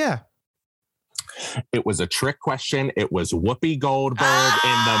 Yeah. It was a trick question. It was Whoopi Goldberg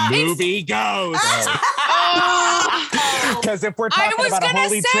in the movie Ghost. Because if we're talking about a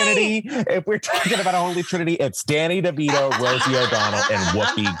holy trinity, it's Danny DeVito, Rosie O'Donnell, and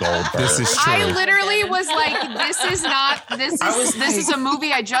Whoopi Goldberg. This is true. I literally was like, this is a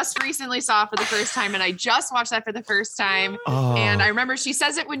movie I just recently saw for the first time, and I just watched that for the first time. Oh. And I remember she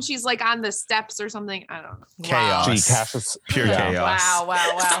says it when she's like on the steps or something. I don't know. Chaos. Gee, Cassius, Pure chaos.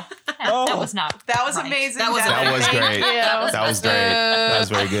 Wow. That was not. That was right. amazing. That was Devin. great. Thank you. That was great. That was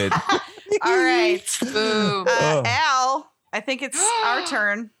very good. All right. Boom. Al, I think it's our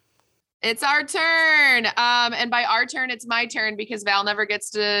turn. It's our turn. And by our turn, it's my turn because Val never gets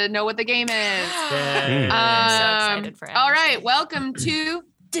to know what the game is. Yay. So excited for All right. Welcome to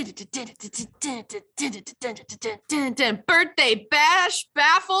Birthday Bash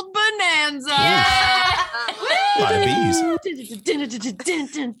Baffled Bonanza.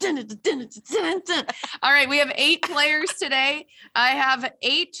 All right, we have 8 players today. I have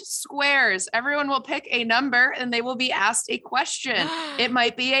 8 squares. Everyone will pick a number and they will be asked a question. It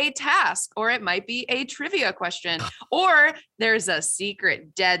might be a task, or it might be a trivia question, or there's a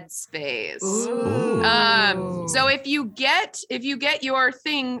secret dead space. So if you get your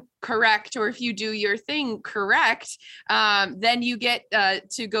thing correct, or if you do your thing correct, then you get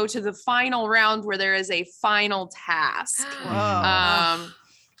to go to the final round where there is a final task. All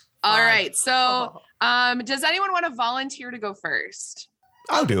right. So does anyone want to volunteer to go first?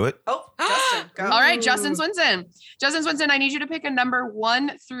 I'll do it. Oh, Justin, go. All right, Justin Swinson. Justin Swinson, I need you to pick a number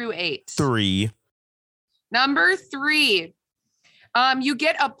 1 through 8. 3. Number 3. You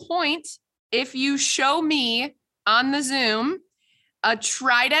get a point if you show me on the Zoom a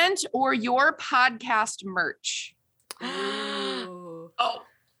trident or your podcast merch.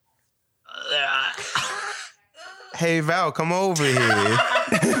 Hey, Val, come over here.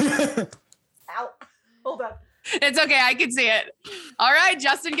 Ow. Hold on. It's okay. I can see it. All right.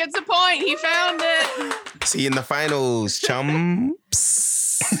 Justin gets a point. He found it. See you in the finals,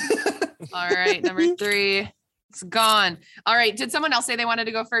 chumps. All right. Number 3. It's gone. All right. Did someone else say they wanted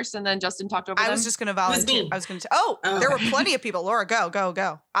to go first and then Justin talked over them? I was just going to volunteer. I was going to. Oh, there were plenty of people. Laura, go.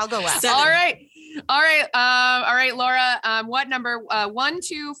 I'll go last. 7. All right, Laura. What number? 1,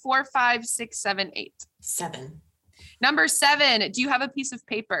 2, 4, 5, 6, 7, 8. 7. Number 7. Do you have a piece of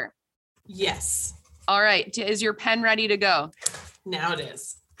paper? Yes. All right. Is your pen ready to go? Now it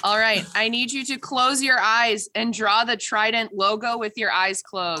is. All right. I need you to close your eyes and draw the Trident logo with your eyes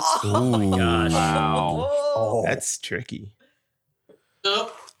closed. Oh my gosh. Wow. Oh. That's tricky.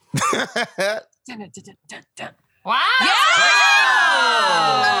 Oh. Wow.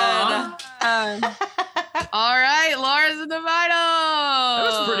 Yeah! All right. Laura's in the final. That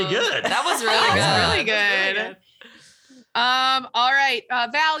was pretty good. That was really That good. was really good. All right.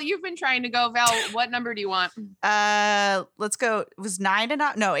 Val, you've been trying to go. Val, what number do you want? Let's go. It was 9 and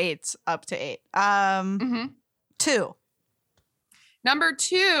up. No, 8's up to 8. 2. Number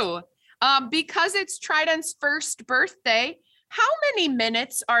 2. Because it's Trident's first birthday, how many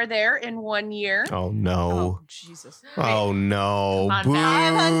minutes are there in 1 year? Oh, no. Oh, Jesus. Oh, no. Come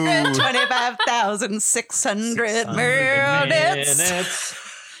on, Val. 525,600 minutes.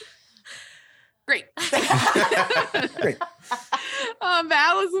 Great. Great.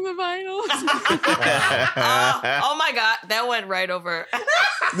 Val is in the finals. Oh my God, that went right over.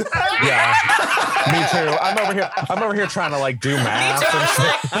 Yeah, me too. I'm over here trying to like do math. And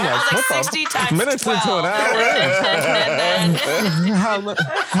shit. I'm I was like what the 60 times minutes 12. into an hour.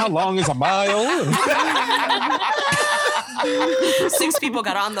 How long is a mile? 6 people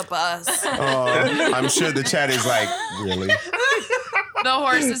got on the bus. I'm sure the chat is like, really? The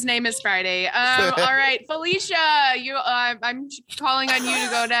horse's name is Friday. All right, Felicia, I'm calling on you to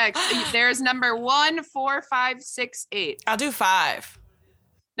go next. There's number 1, 4, 5, 6, 8. I'll do 5.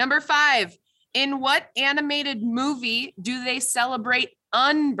 Number 5. In what animated movie do they celebrate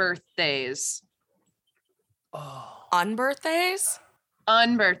unbirthdays? Unbirthdays?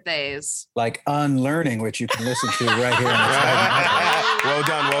 Unbirthdays. Like Unlearning, which you can listen to right here. On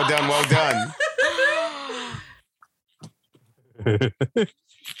the Well done.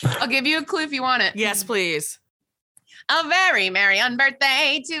 I'll give you a clue if you want it. Yes, please. A very merry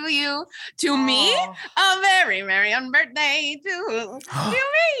unbirthday to you, to me. A very merry unbirthday to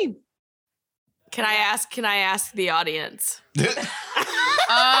me. Can I ask the audience? This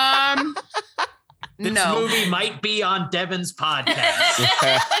No. movie might be on Devin's podcast.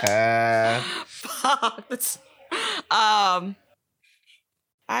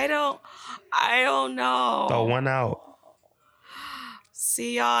 I don't know. Throw one out.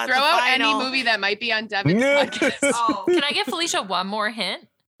 See y'all at Throw the out final. any movie that might be on Devin's podcast. Oh, can I give Felicia one more hint?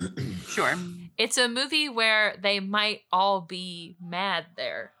 Sure. It's a movie where they might all be mad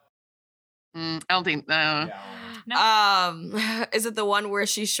there. I don't think. No. Is it the one where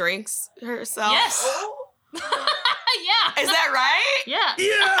she shrinks herself? Yes. Yeah. Is that right? Yeah.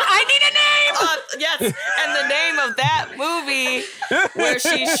 I need a name. Yes, and the name of that movie where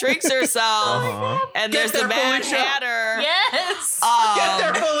she shrinks herself, and there's the Mad Hatter. Yes. Get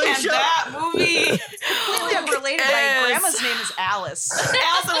there, Felicia. And that movie Completely unrelated. My grandma's name is Alice.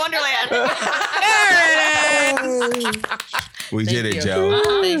 Alice in Wonderland. There it is. We did it, Joe.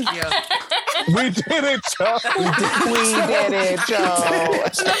 Thank you. We did it, Joe. We did it, Joe.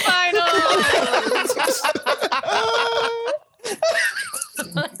 The final.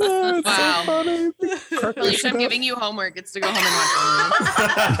 Wow. Felicia, I'm giving you homework. It's to go home and watch the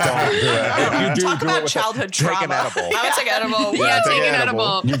If you do, Talk do about it with childhood take an trauma. edible. I would take edible. Yeah, take an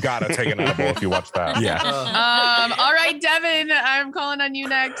edible. You gotta take an edible if you watch that. Yeah. All right, Devin, I'm calling on you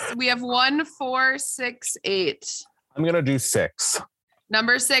next. We have 1, 4, 6, 8. I'm gonna do 6.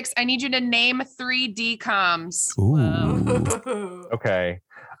 Number 6, I need you to name 3 DComs. Ooh. Okay.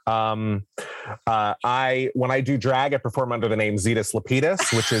 When I do drag, I perform under the name Zetus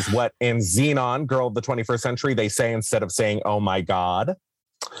Lapidus, which is what in Xenon, Girl of the 21st Century, they say instead of saying, "Oh my God."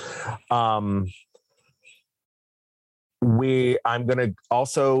 I'm going to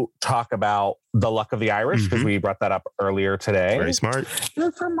also talk about the luck of the Irish because we brought that up earlier today. Very smart.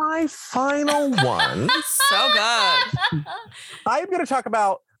 And for my final one, So good. I'm going to talk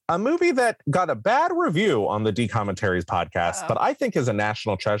about a movie that got a bad review on the D-Commentaries podcast, but I think is a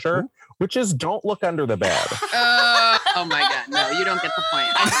national treasure, which is Don't Look Under the Bed. Oh my God. No, you don't get the point.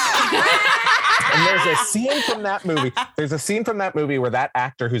 And there's a scene from that movie. There's a scene from that movie where that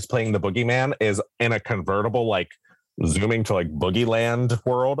actor who's playing the boogeyman is in a convertible, like zooming to like Boogie Land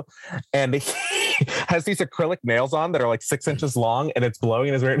world. And he has these acrylic nails on that are like 6 inches long and it's blowing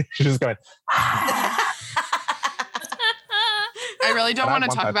in his ear. He's just going, I really don't want to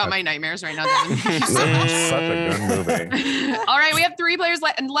talk about my nightmares right now, Devin. Thank you so much. Such a good movie. All right, we have 3 players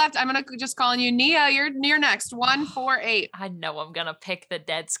left. I'm going to just call on you. Nia, you're next. 1, 4, 8. I know I'm going to pick the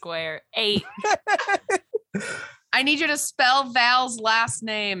dead square. 8. I need you to spell Val's last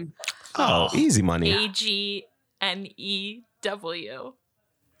name. Oh, easy money. AGNEW.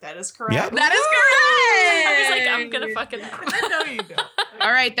 That is correct. Yep. That is correct. I was like, I'm going to fucking. No, you don't.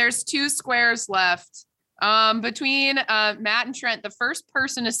 All right, there's 2 squares left. Between Matt and Trent, the first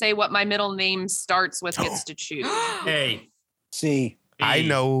person to say what my middle name starts with gets to choose. A. C. I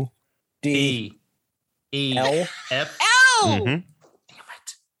know. D. E. L. F. L. Mhm.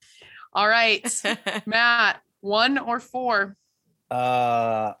 All right, Matt, 1 or 4?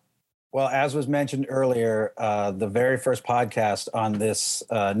 Well, as was mentioned earlier, the very first podcast on this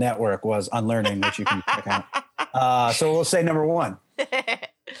network was Unlearning, which you can check out. So we'll say number 1.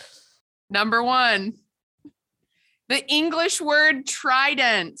 Number 1. The English word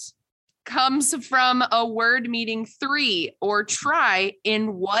trident comes from a word meaning 3 or try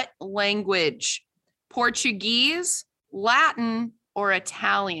in what language? Portuguese, Latin, or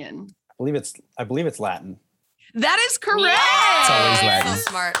Italian? I believe it's Latin. That is correct. It's always Latin. So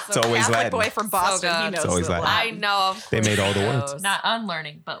smart. It's always Catholic Latin. boy from Boston. So He good. knows It's always the Latin. I Latin. know. Of They made all the course he words. knows. Not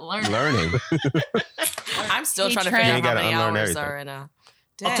unlearning, but learning. Learning. I'm still Hey, trying to Trent. figure You out how gotta many unlearn hours everything. are in a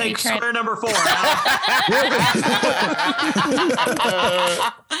day. I'll take Trent. square number 4.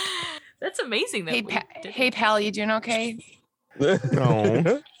 That's amazing. That Hey, pal, you doing okay?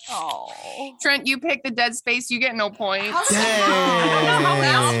 No. Oh. Trent, you pick the dead space. You get no points.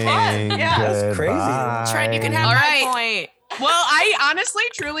 Dang. Yeah, that's crazy. Trent, you can have All my right. point. Well, I honestly,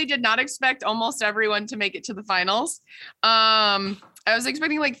 truly did not expect almost everyone to make it to the finals. I was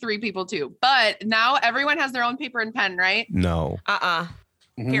expecting like 3 people too, but now everyone has their own paper and pen, right? No.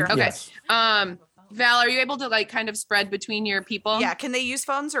 Here. Okay. Yes. Val, are you able to like kind of spread between your people? Yeah. Can they use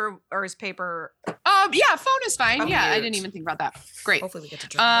phones or is paper? Yeah, phone is fine. Okay. Yeah, I didn't even think about that. Great. Hopefully we get to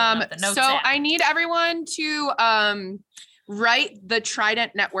drink. the notes So app. I need everyone to write the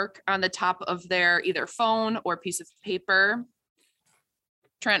Trident Network on the top of their either phone or piece of paper.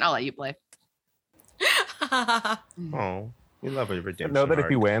 Trent, I'll let you play. Oh, we love a redemption. Know that if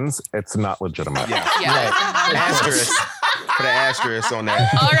arc. he wins, it's not legitimate. Yeah. Yeah. Asterisk. Put an asterisk on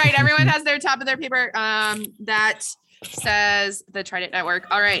that. All right, everyone has their top of their paper that says the Trident Network.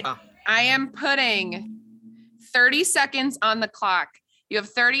 All right, I am putting 30 seconds on the clock. You have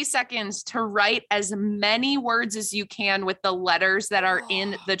 30 seconds to write as many words as you can with the letters that are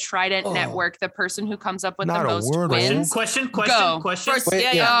in the Trident Network. The person who comes up with Not the a most word. wins. Question. Go. Question. First,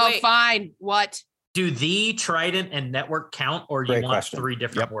 yeah, Oh, wait. fine. What? Do the Trident and Network count, or do you Great want question. 3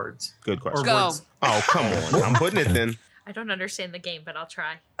 different Yep. words? Good Or question. Go. words? Oh, come on. I'm putting it then. I don't understand the game, but I'll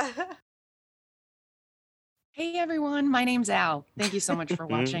try. Hey everyone, my name's Al. Thank you so much for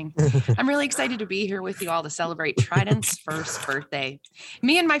watching. I'm really excited to be here with you all to celebrate Trident's first birthday.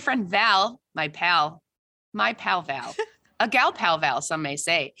 Me and my friend Val, my pal Val, a gal pal Val, some may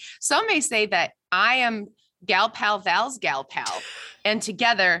say. Some may say that I am gal pal Val's gal pal, and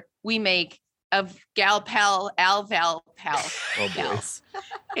together we make a gal pal Al Val pal gals.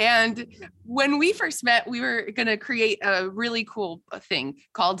 And when we first met, we were going to create a really cool thing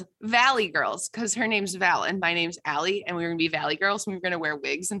called Valley Girls, because her name's Val and my name's Allie, and we were going to be Valley Girls. And we were going to wear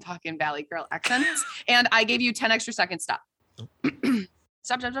wigs and talk in Valley Girl accents. And I gave you 10 extra seconds. Stop.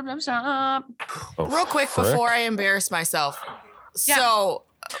 Stop. Real quick before I embarrass myself. Yeah. So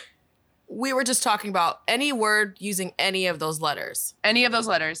we were just talking about any word using any of those letters. Any of those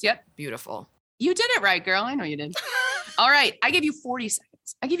letters. Yep. Beautiful. You did it right, girl. I know you did. All right. I gave you 40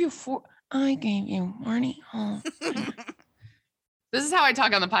 seconds. I gave you 40. Oh. This is how I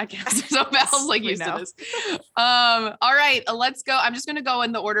talk on the podcast. So Val's like used to this. All right. Let's go. I'm just going to go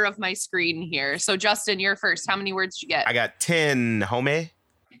in the order of my screen here. So Justin, you're first. How many words did you get? I got 10, homie.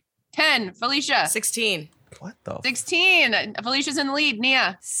 10. Felicia. 16. What the? 16. Felicia's in the lead.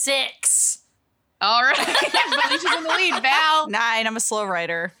 Nia. 6. All right. Felicia's in the lead. Val. 9. I'm a slow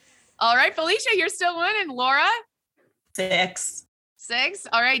writer. All right. Felicia, you're still winning. Laura. 6. 6.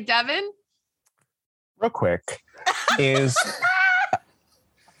 All right. Devin. Real quick, is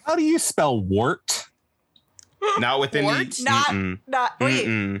how do you spell wart? Not within Wart? the... Not.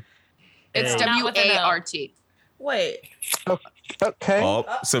 Wait. It's Not with an L. WART. Wait. Okay. Oh,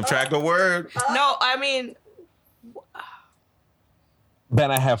 subtract a word. No, I mean,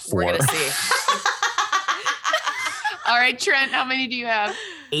 Then I have 4. we're going to see. All right. Trent, how many do you have?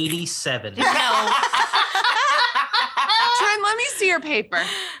 87. Trent, let me see your paper.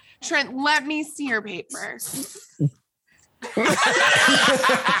 Trent, let me see your paper. No,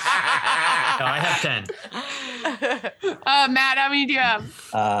 I have 10. Matt, how many do you have?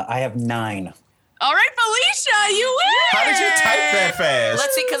 I have 9. All right, Felicia, you win. How did you type that fast?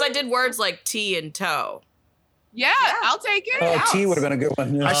 Let's see, because I did words like T and toe. Yeah, I'll take it. Oh, T would have been a good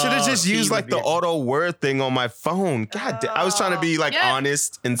one. I should have just T used would like be the it. auto word thing on my phone. God, I was trying to be like Yeah.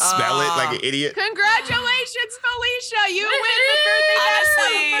 honest and spell it like an idiot. Congratulations, Felicia. You win the birthday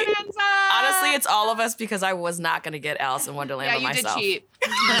Honestly, honestly, it's all of us because I was not going to get Alice in Wonderland yeah, by you myself. did cheat.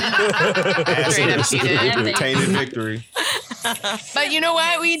 Ass Straight up whoopers. cheated. Tainted victory. But you know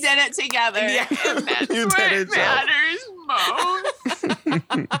what? We did it together. Yeah. And that's You what did it, Joe. matters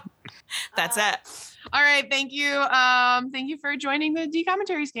most. That's it. All right, thank you. Thank you for joining the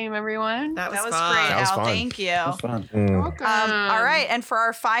D-Commentaries game, everyone. That was That was fun. great, That was Al. fun. Thank you. That's fun. Welcome. All right. And for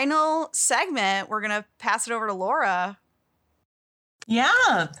our final segment, we're going to pass it over to Laura.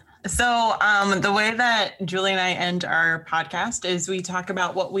 Yeah. So the way that Julie and I end our podcast is we talk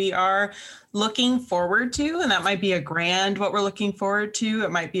about what we are looking forward to, and that might be a grand what we're looking forward to.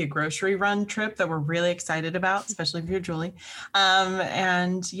 It might be a grocery run trip that we're really excited about, especially if you're Julie.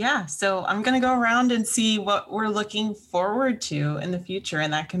 And yeah, so I'm going to go around and see what we're looking forward to in the future,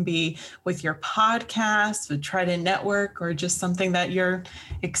 and that can be with your podcast, with Trident Network, or just something that you're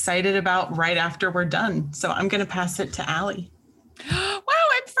excited about right after we're done. So I'm going to pass it to Allie. Wow,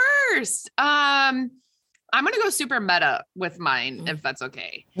 I'm first. I'm going to go super meta with mine, if that's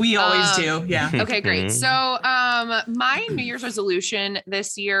okay. We always do. Yeah. Okay, great. So my New Year's resolution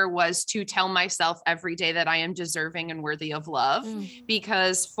this year was to tell myself every day that I am deserving and worthy of love,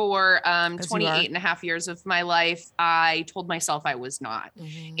 because for 28 and a half years of my life, I told myself I was not.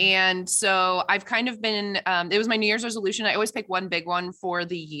 And so I've kind of been, it was my New Year's resolution. I always pick one big one for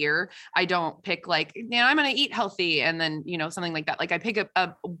the year. I don't pick like, you know, I'm going to eat healthy and then, you know, something like that. Like I pick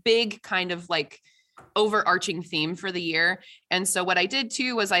a big kind of like overarching theme for the year. And so what I did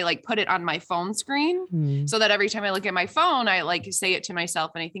too was I like put it on my phone screen so that every time I look at my phone, I like say it to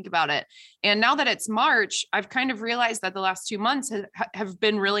myself and I think about it. And now that it's March, I've kind of realized that the last 2 months have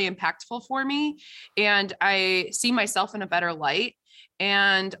been really impactful for me. And I see myself in a better light.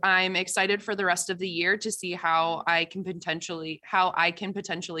 And I'm excited for the rest of the year to see how I can potentially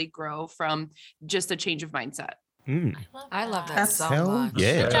grow from just a change of mindset. I love that That's so hell much.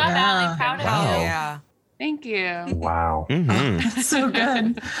 yeah. Good job, Allie. Proud of Wow. you. Yeah. Thank you. Wow. So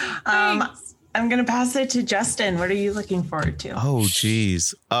good. Thanks. I'm going to pass it to Justin. What are you looking forward to? Oh,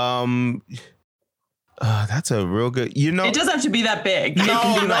 geez. That's a real good, you know. It doesn't have to be that big. It No,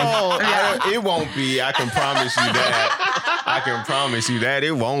 can be no, like- it won't be. I can promise you that. I can promise you that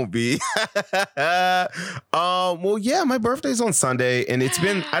it won't be. Well, yeah, my birthday's on Sunday, and it's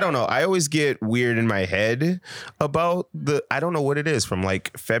been, I don't know. I always get weird in my head about I don't know what it is, from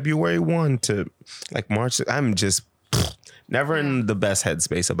like February 1 to like March. I'm just, never in the best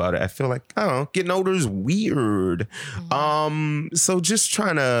headspace about it. I feel like, I don't know, getting older is weird. So just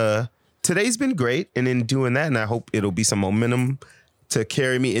trying to, today's been great. And in doing that, and I hope it'll be some momentum to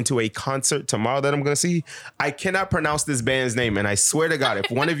carry me into a concert tomorrow that I'm going to see. I cannot pronounce this band's name. And I swear to God, if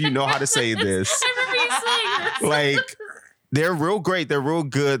one of you know how to say this, I remember you saying this. like, they're real great. They're real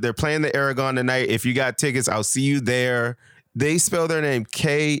good. They're playing the Aragon tonight. If you got tickets, I'll see you there. They spell their name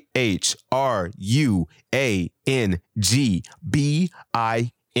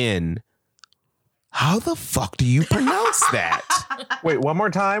KHRUANGBIN. How the fuck do you pronounce that? Wait, one more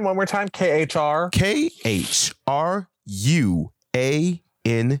time. KHR.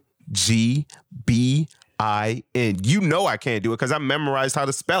 KHRUANGBIN. You know I can't do it because I memorized how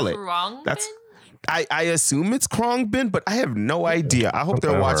to spell it. Khruangbin? I assume it's Khruangbin, but I have no idea. I hope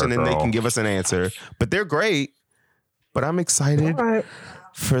they're watching and they can give us an answer. But they're great. But I'm excited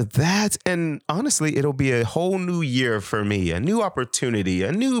for that. And honestly, it'll be a whole new year for me. A new opportunity,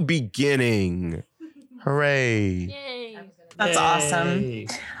 a new beginning. Hooray. Yay. That's awesome.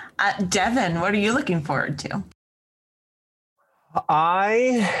 Devin, what are you looking forward to?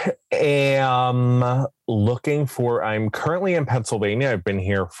 I am looking for, I'm currently in Pennsylvania. I've been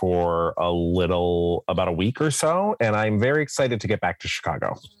here for about a week or so, and I'm very excited to get back to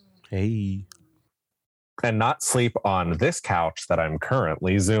Chicago. Hey. And not sleep on this couch that I'm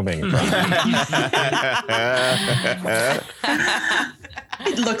currently Zooming from.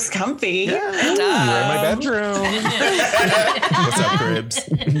 It looks comfy. Yeah, you're in my bedroom. What's up, Cribs?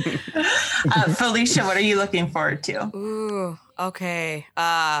 Felicia, what are you looking forward to? Ooh, okay.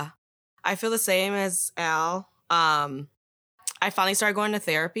 I feel the same as Al. I finally started going to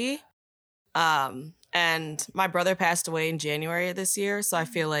therapy. And my brother passed away in January of this year, so I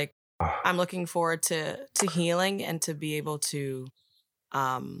feel like I'm looking forward to healing and to be able to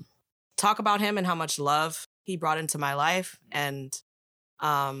talk about him and how much love he brought into my life. And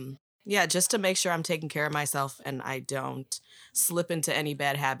just to make sure I'm taking care of myself and I don't slip into any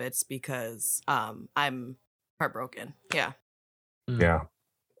bad habits because I'm heartbroken. Yeah. Yeah.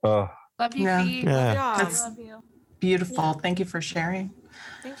 Love you, Yeah. Fee. Yeah. That's Love you. beautiful. Yeah. Thank you for sharing.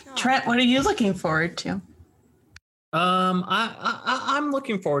 Thank you. Trent, what are you looking forward to? I'm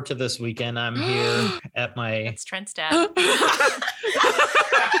looking forward to this weekend. I'm here at my. It's Trent's dad.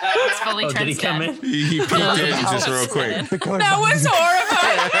 It's fully Oh, did he Trent's come dad. in? He peeked in just real quick. That was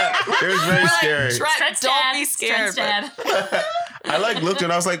horrifying. It was very scary. Trent's Don't dad. be It's scared. Trent's dad. I looked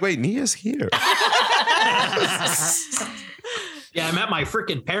and I was like, wait, Nia's here. Yeah, I'm at my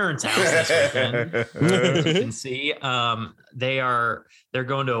freaking parents' house this weekend. As you can see, they're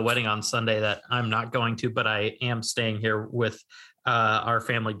going to a wedding on Sunday that I'm not going to, but I am staying here with our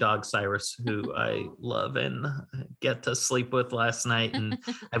family dog Cyrus, who I love and get to sleep with last night, and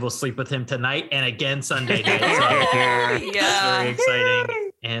I will sleep with him tonight and again Sunday night. So it's very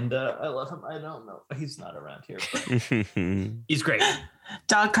exciting, and I love him. I don't know, he's not around here, but he's great.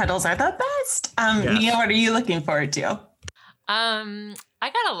 Dog cuddles are the best. Yes. Nia, what are you looking forward to? I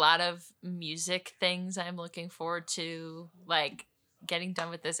got a lot of music things I'm looking forward to, like getting done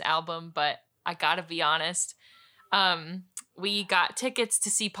with this album, but I gotta be honest. We got tickets to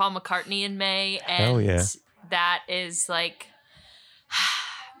see Paul McCartney in May, and Hell yeah. that is like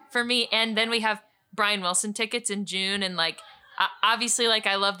for me. And then we have Brian Wilson tickets in June, and like obviously, like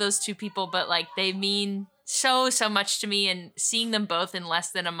I love those two people, but like they mean so much to me, and seeing them both in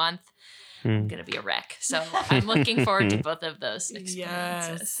less than a month, I'm gonna be a wreck. So I'm looking forward to both of those experiences.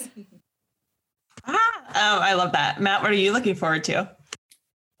 Yes. I love that. Matt, what are you looking forward to?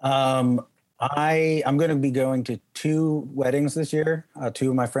 I'm going to be going to 2 weddings this year. 2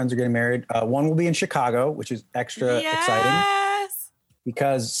 of my friends are getting married. One will be in Chicago, which is extra exciting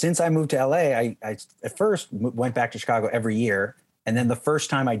because since I moved to LA, I at first went back to Chicago every year. And then the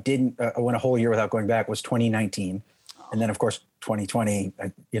first time I went a whole year without going back was 2019. And then of course, 2020,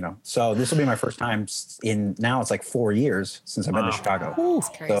 so this will be my first time now it's like 4 years since I've been to Chicago. It's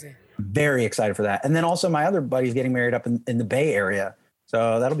crazy. So very excited for that. And then also my other buddy's getting married up in the Bay Area.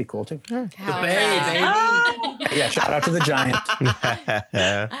 So that'll be cool too. The Bay, baby. Yeah, shout out to the Giants.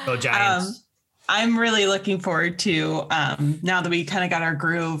 Go Giants. I'm really looking forward to, now that we kind of got our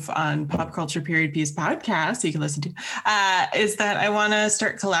groove on Pop Culture Period Piece podcast you can listen to, is that I want to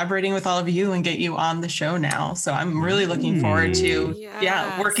start collaborating with all of you and get you on the show now. So I'm really looking forward to,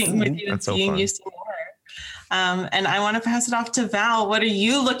 working with you and That's so seeing fun. you some more. And I want to pass it off to Val. What are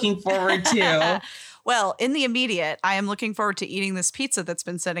you looking forward to? Well, in the immediate, I am looking forward to eating this pizza that's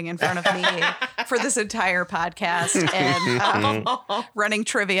been sitting in front of me for this entire podcast and running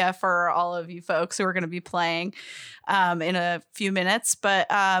trivia for all of you folks who are going to be playing in a few minutes.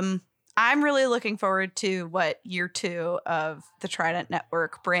 But I'm really looking forward to what year 2 of the Trident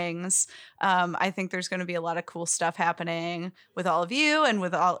Network brings. I think there's going to be a lot of cool stuff happening with all of you and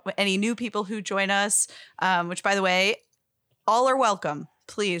with any new people who join us, which, by the way, all are welcome.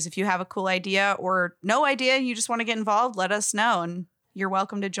 Please, if you have a cool idea or no idea, you just want to get involved, let us know, and you're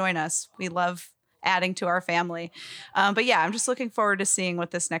welcome to join us. We love adding to our family. But yeah, I'm just looking forward to seeing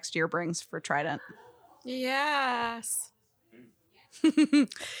what this next year brings for Trident. Yes. Well,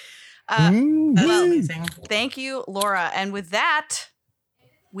 amazing. Thank you, Laura. And with that,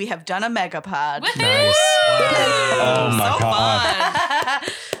 we have done a Megapod. Nice. Oh my God.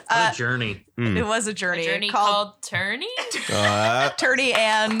 What a journey. It was a journey. A journey called Tourney? Tourney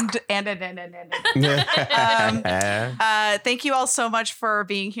and. Thank you all so much for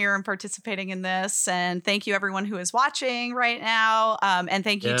being here and participating in this. And thank you everyone who is watching right now. And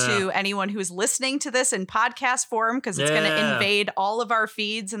thank you to anyone who is listening to this in podcast form, because it's going to invade all of our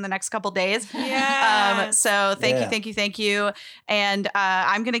feeds in the next couple days. So thank you. And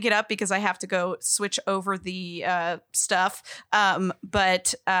I'm going to get up because I have to go switch over the stuff.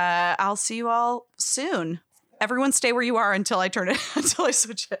 But I'll see you all soon. Everyone stay where you are until I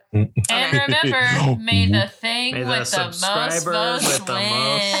switch it. And remember, may the thing with the most votes win.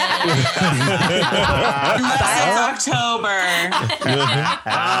 It's October.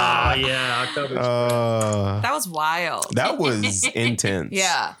 October. That was wild. That was intense.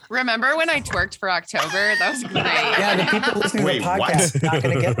 Yeah. Remember when I twerked for October? That was great. Yeah, the people listening to the podcast are not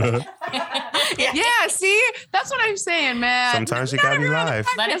going to get that. Yeah, see? That's what I'm saying, man. Sometimes you gotta be live.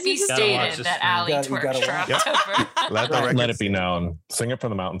 Let it be stated that Allie twerked for October. Let Let it be known. Sing it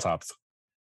from the mountaintops.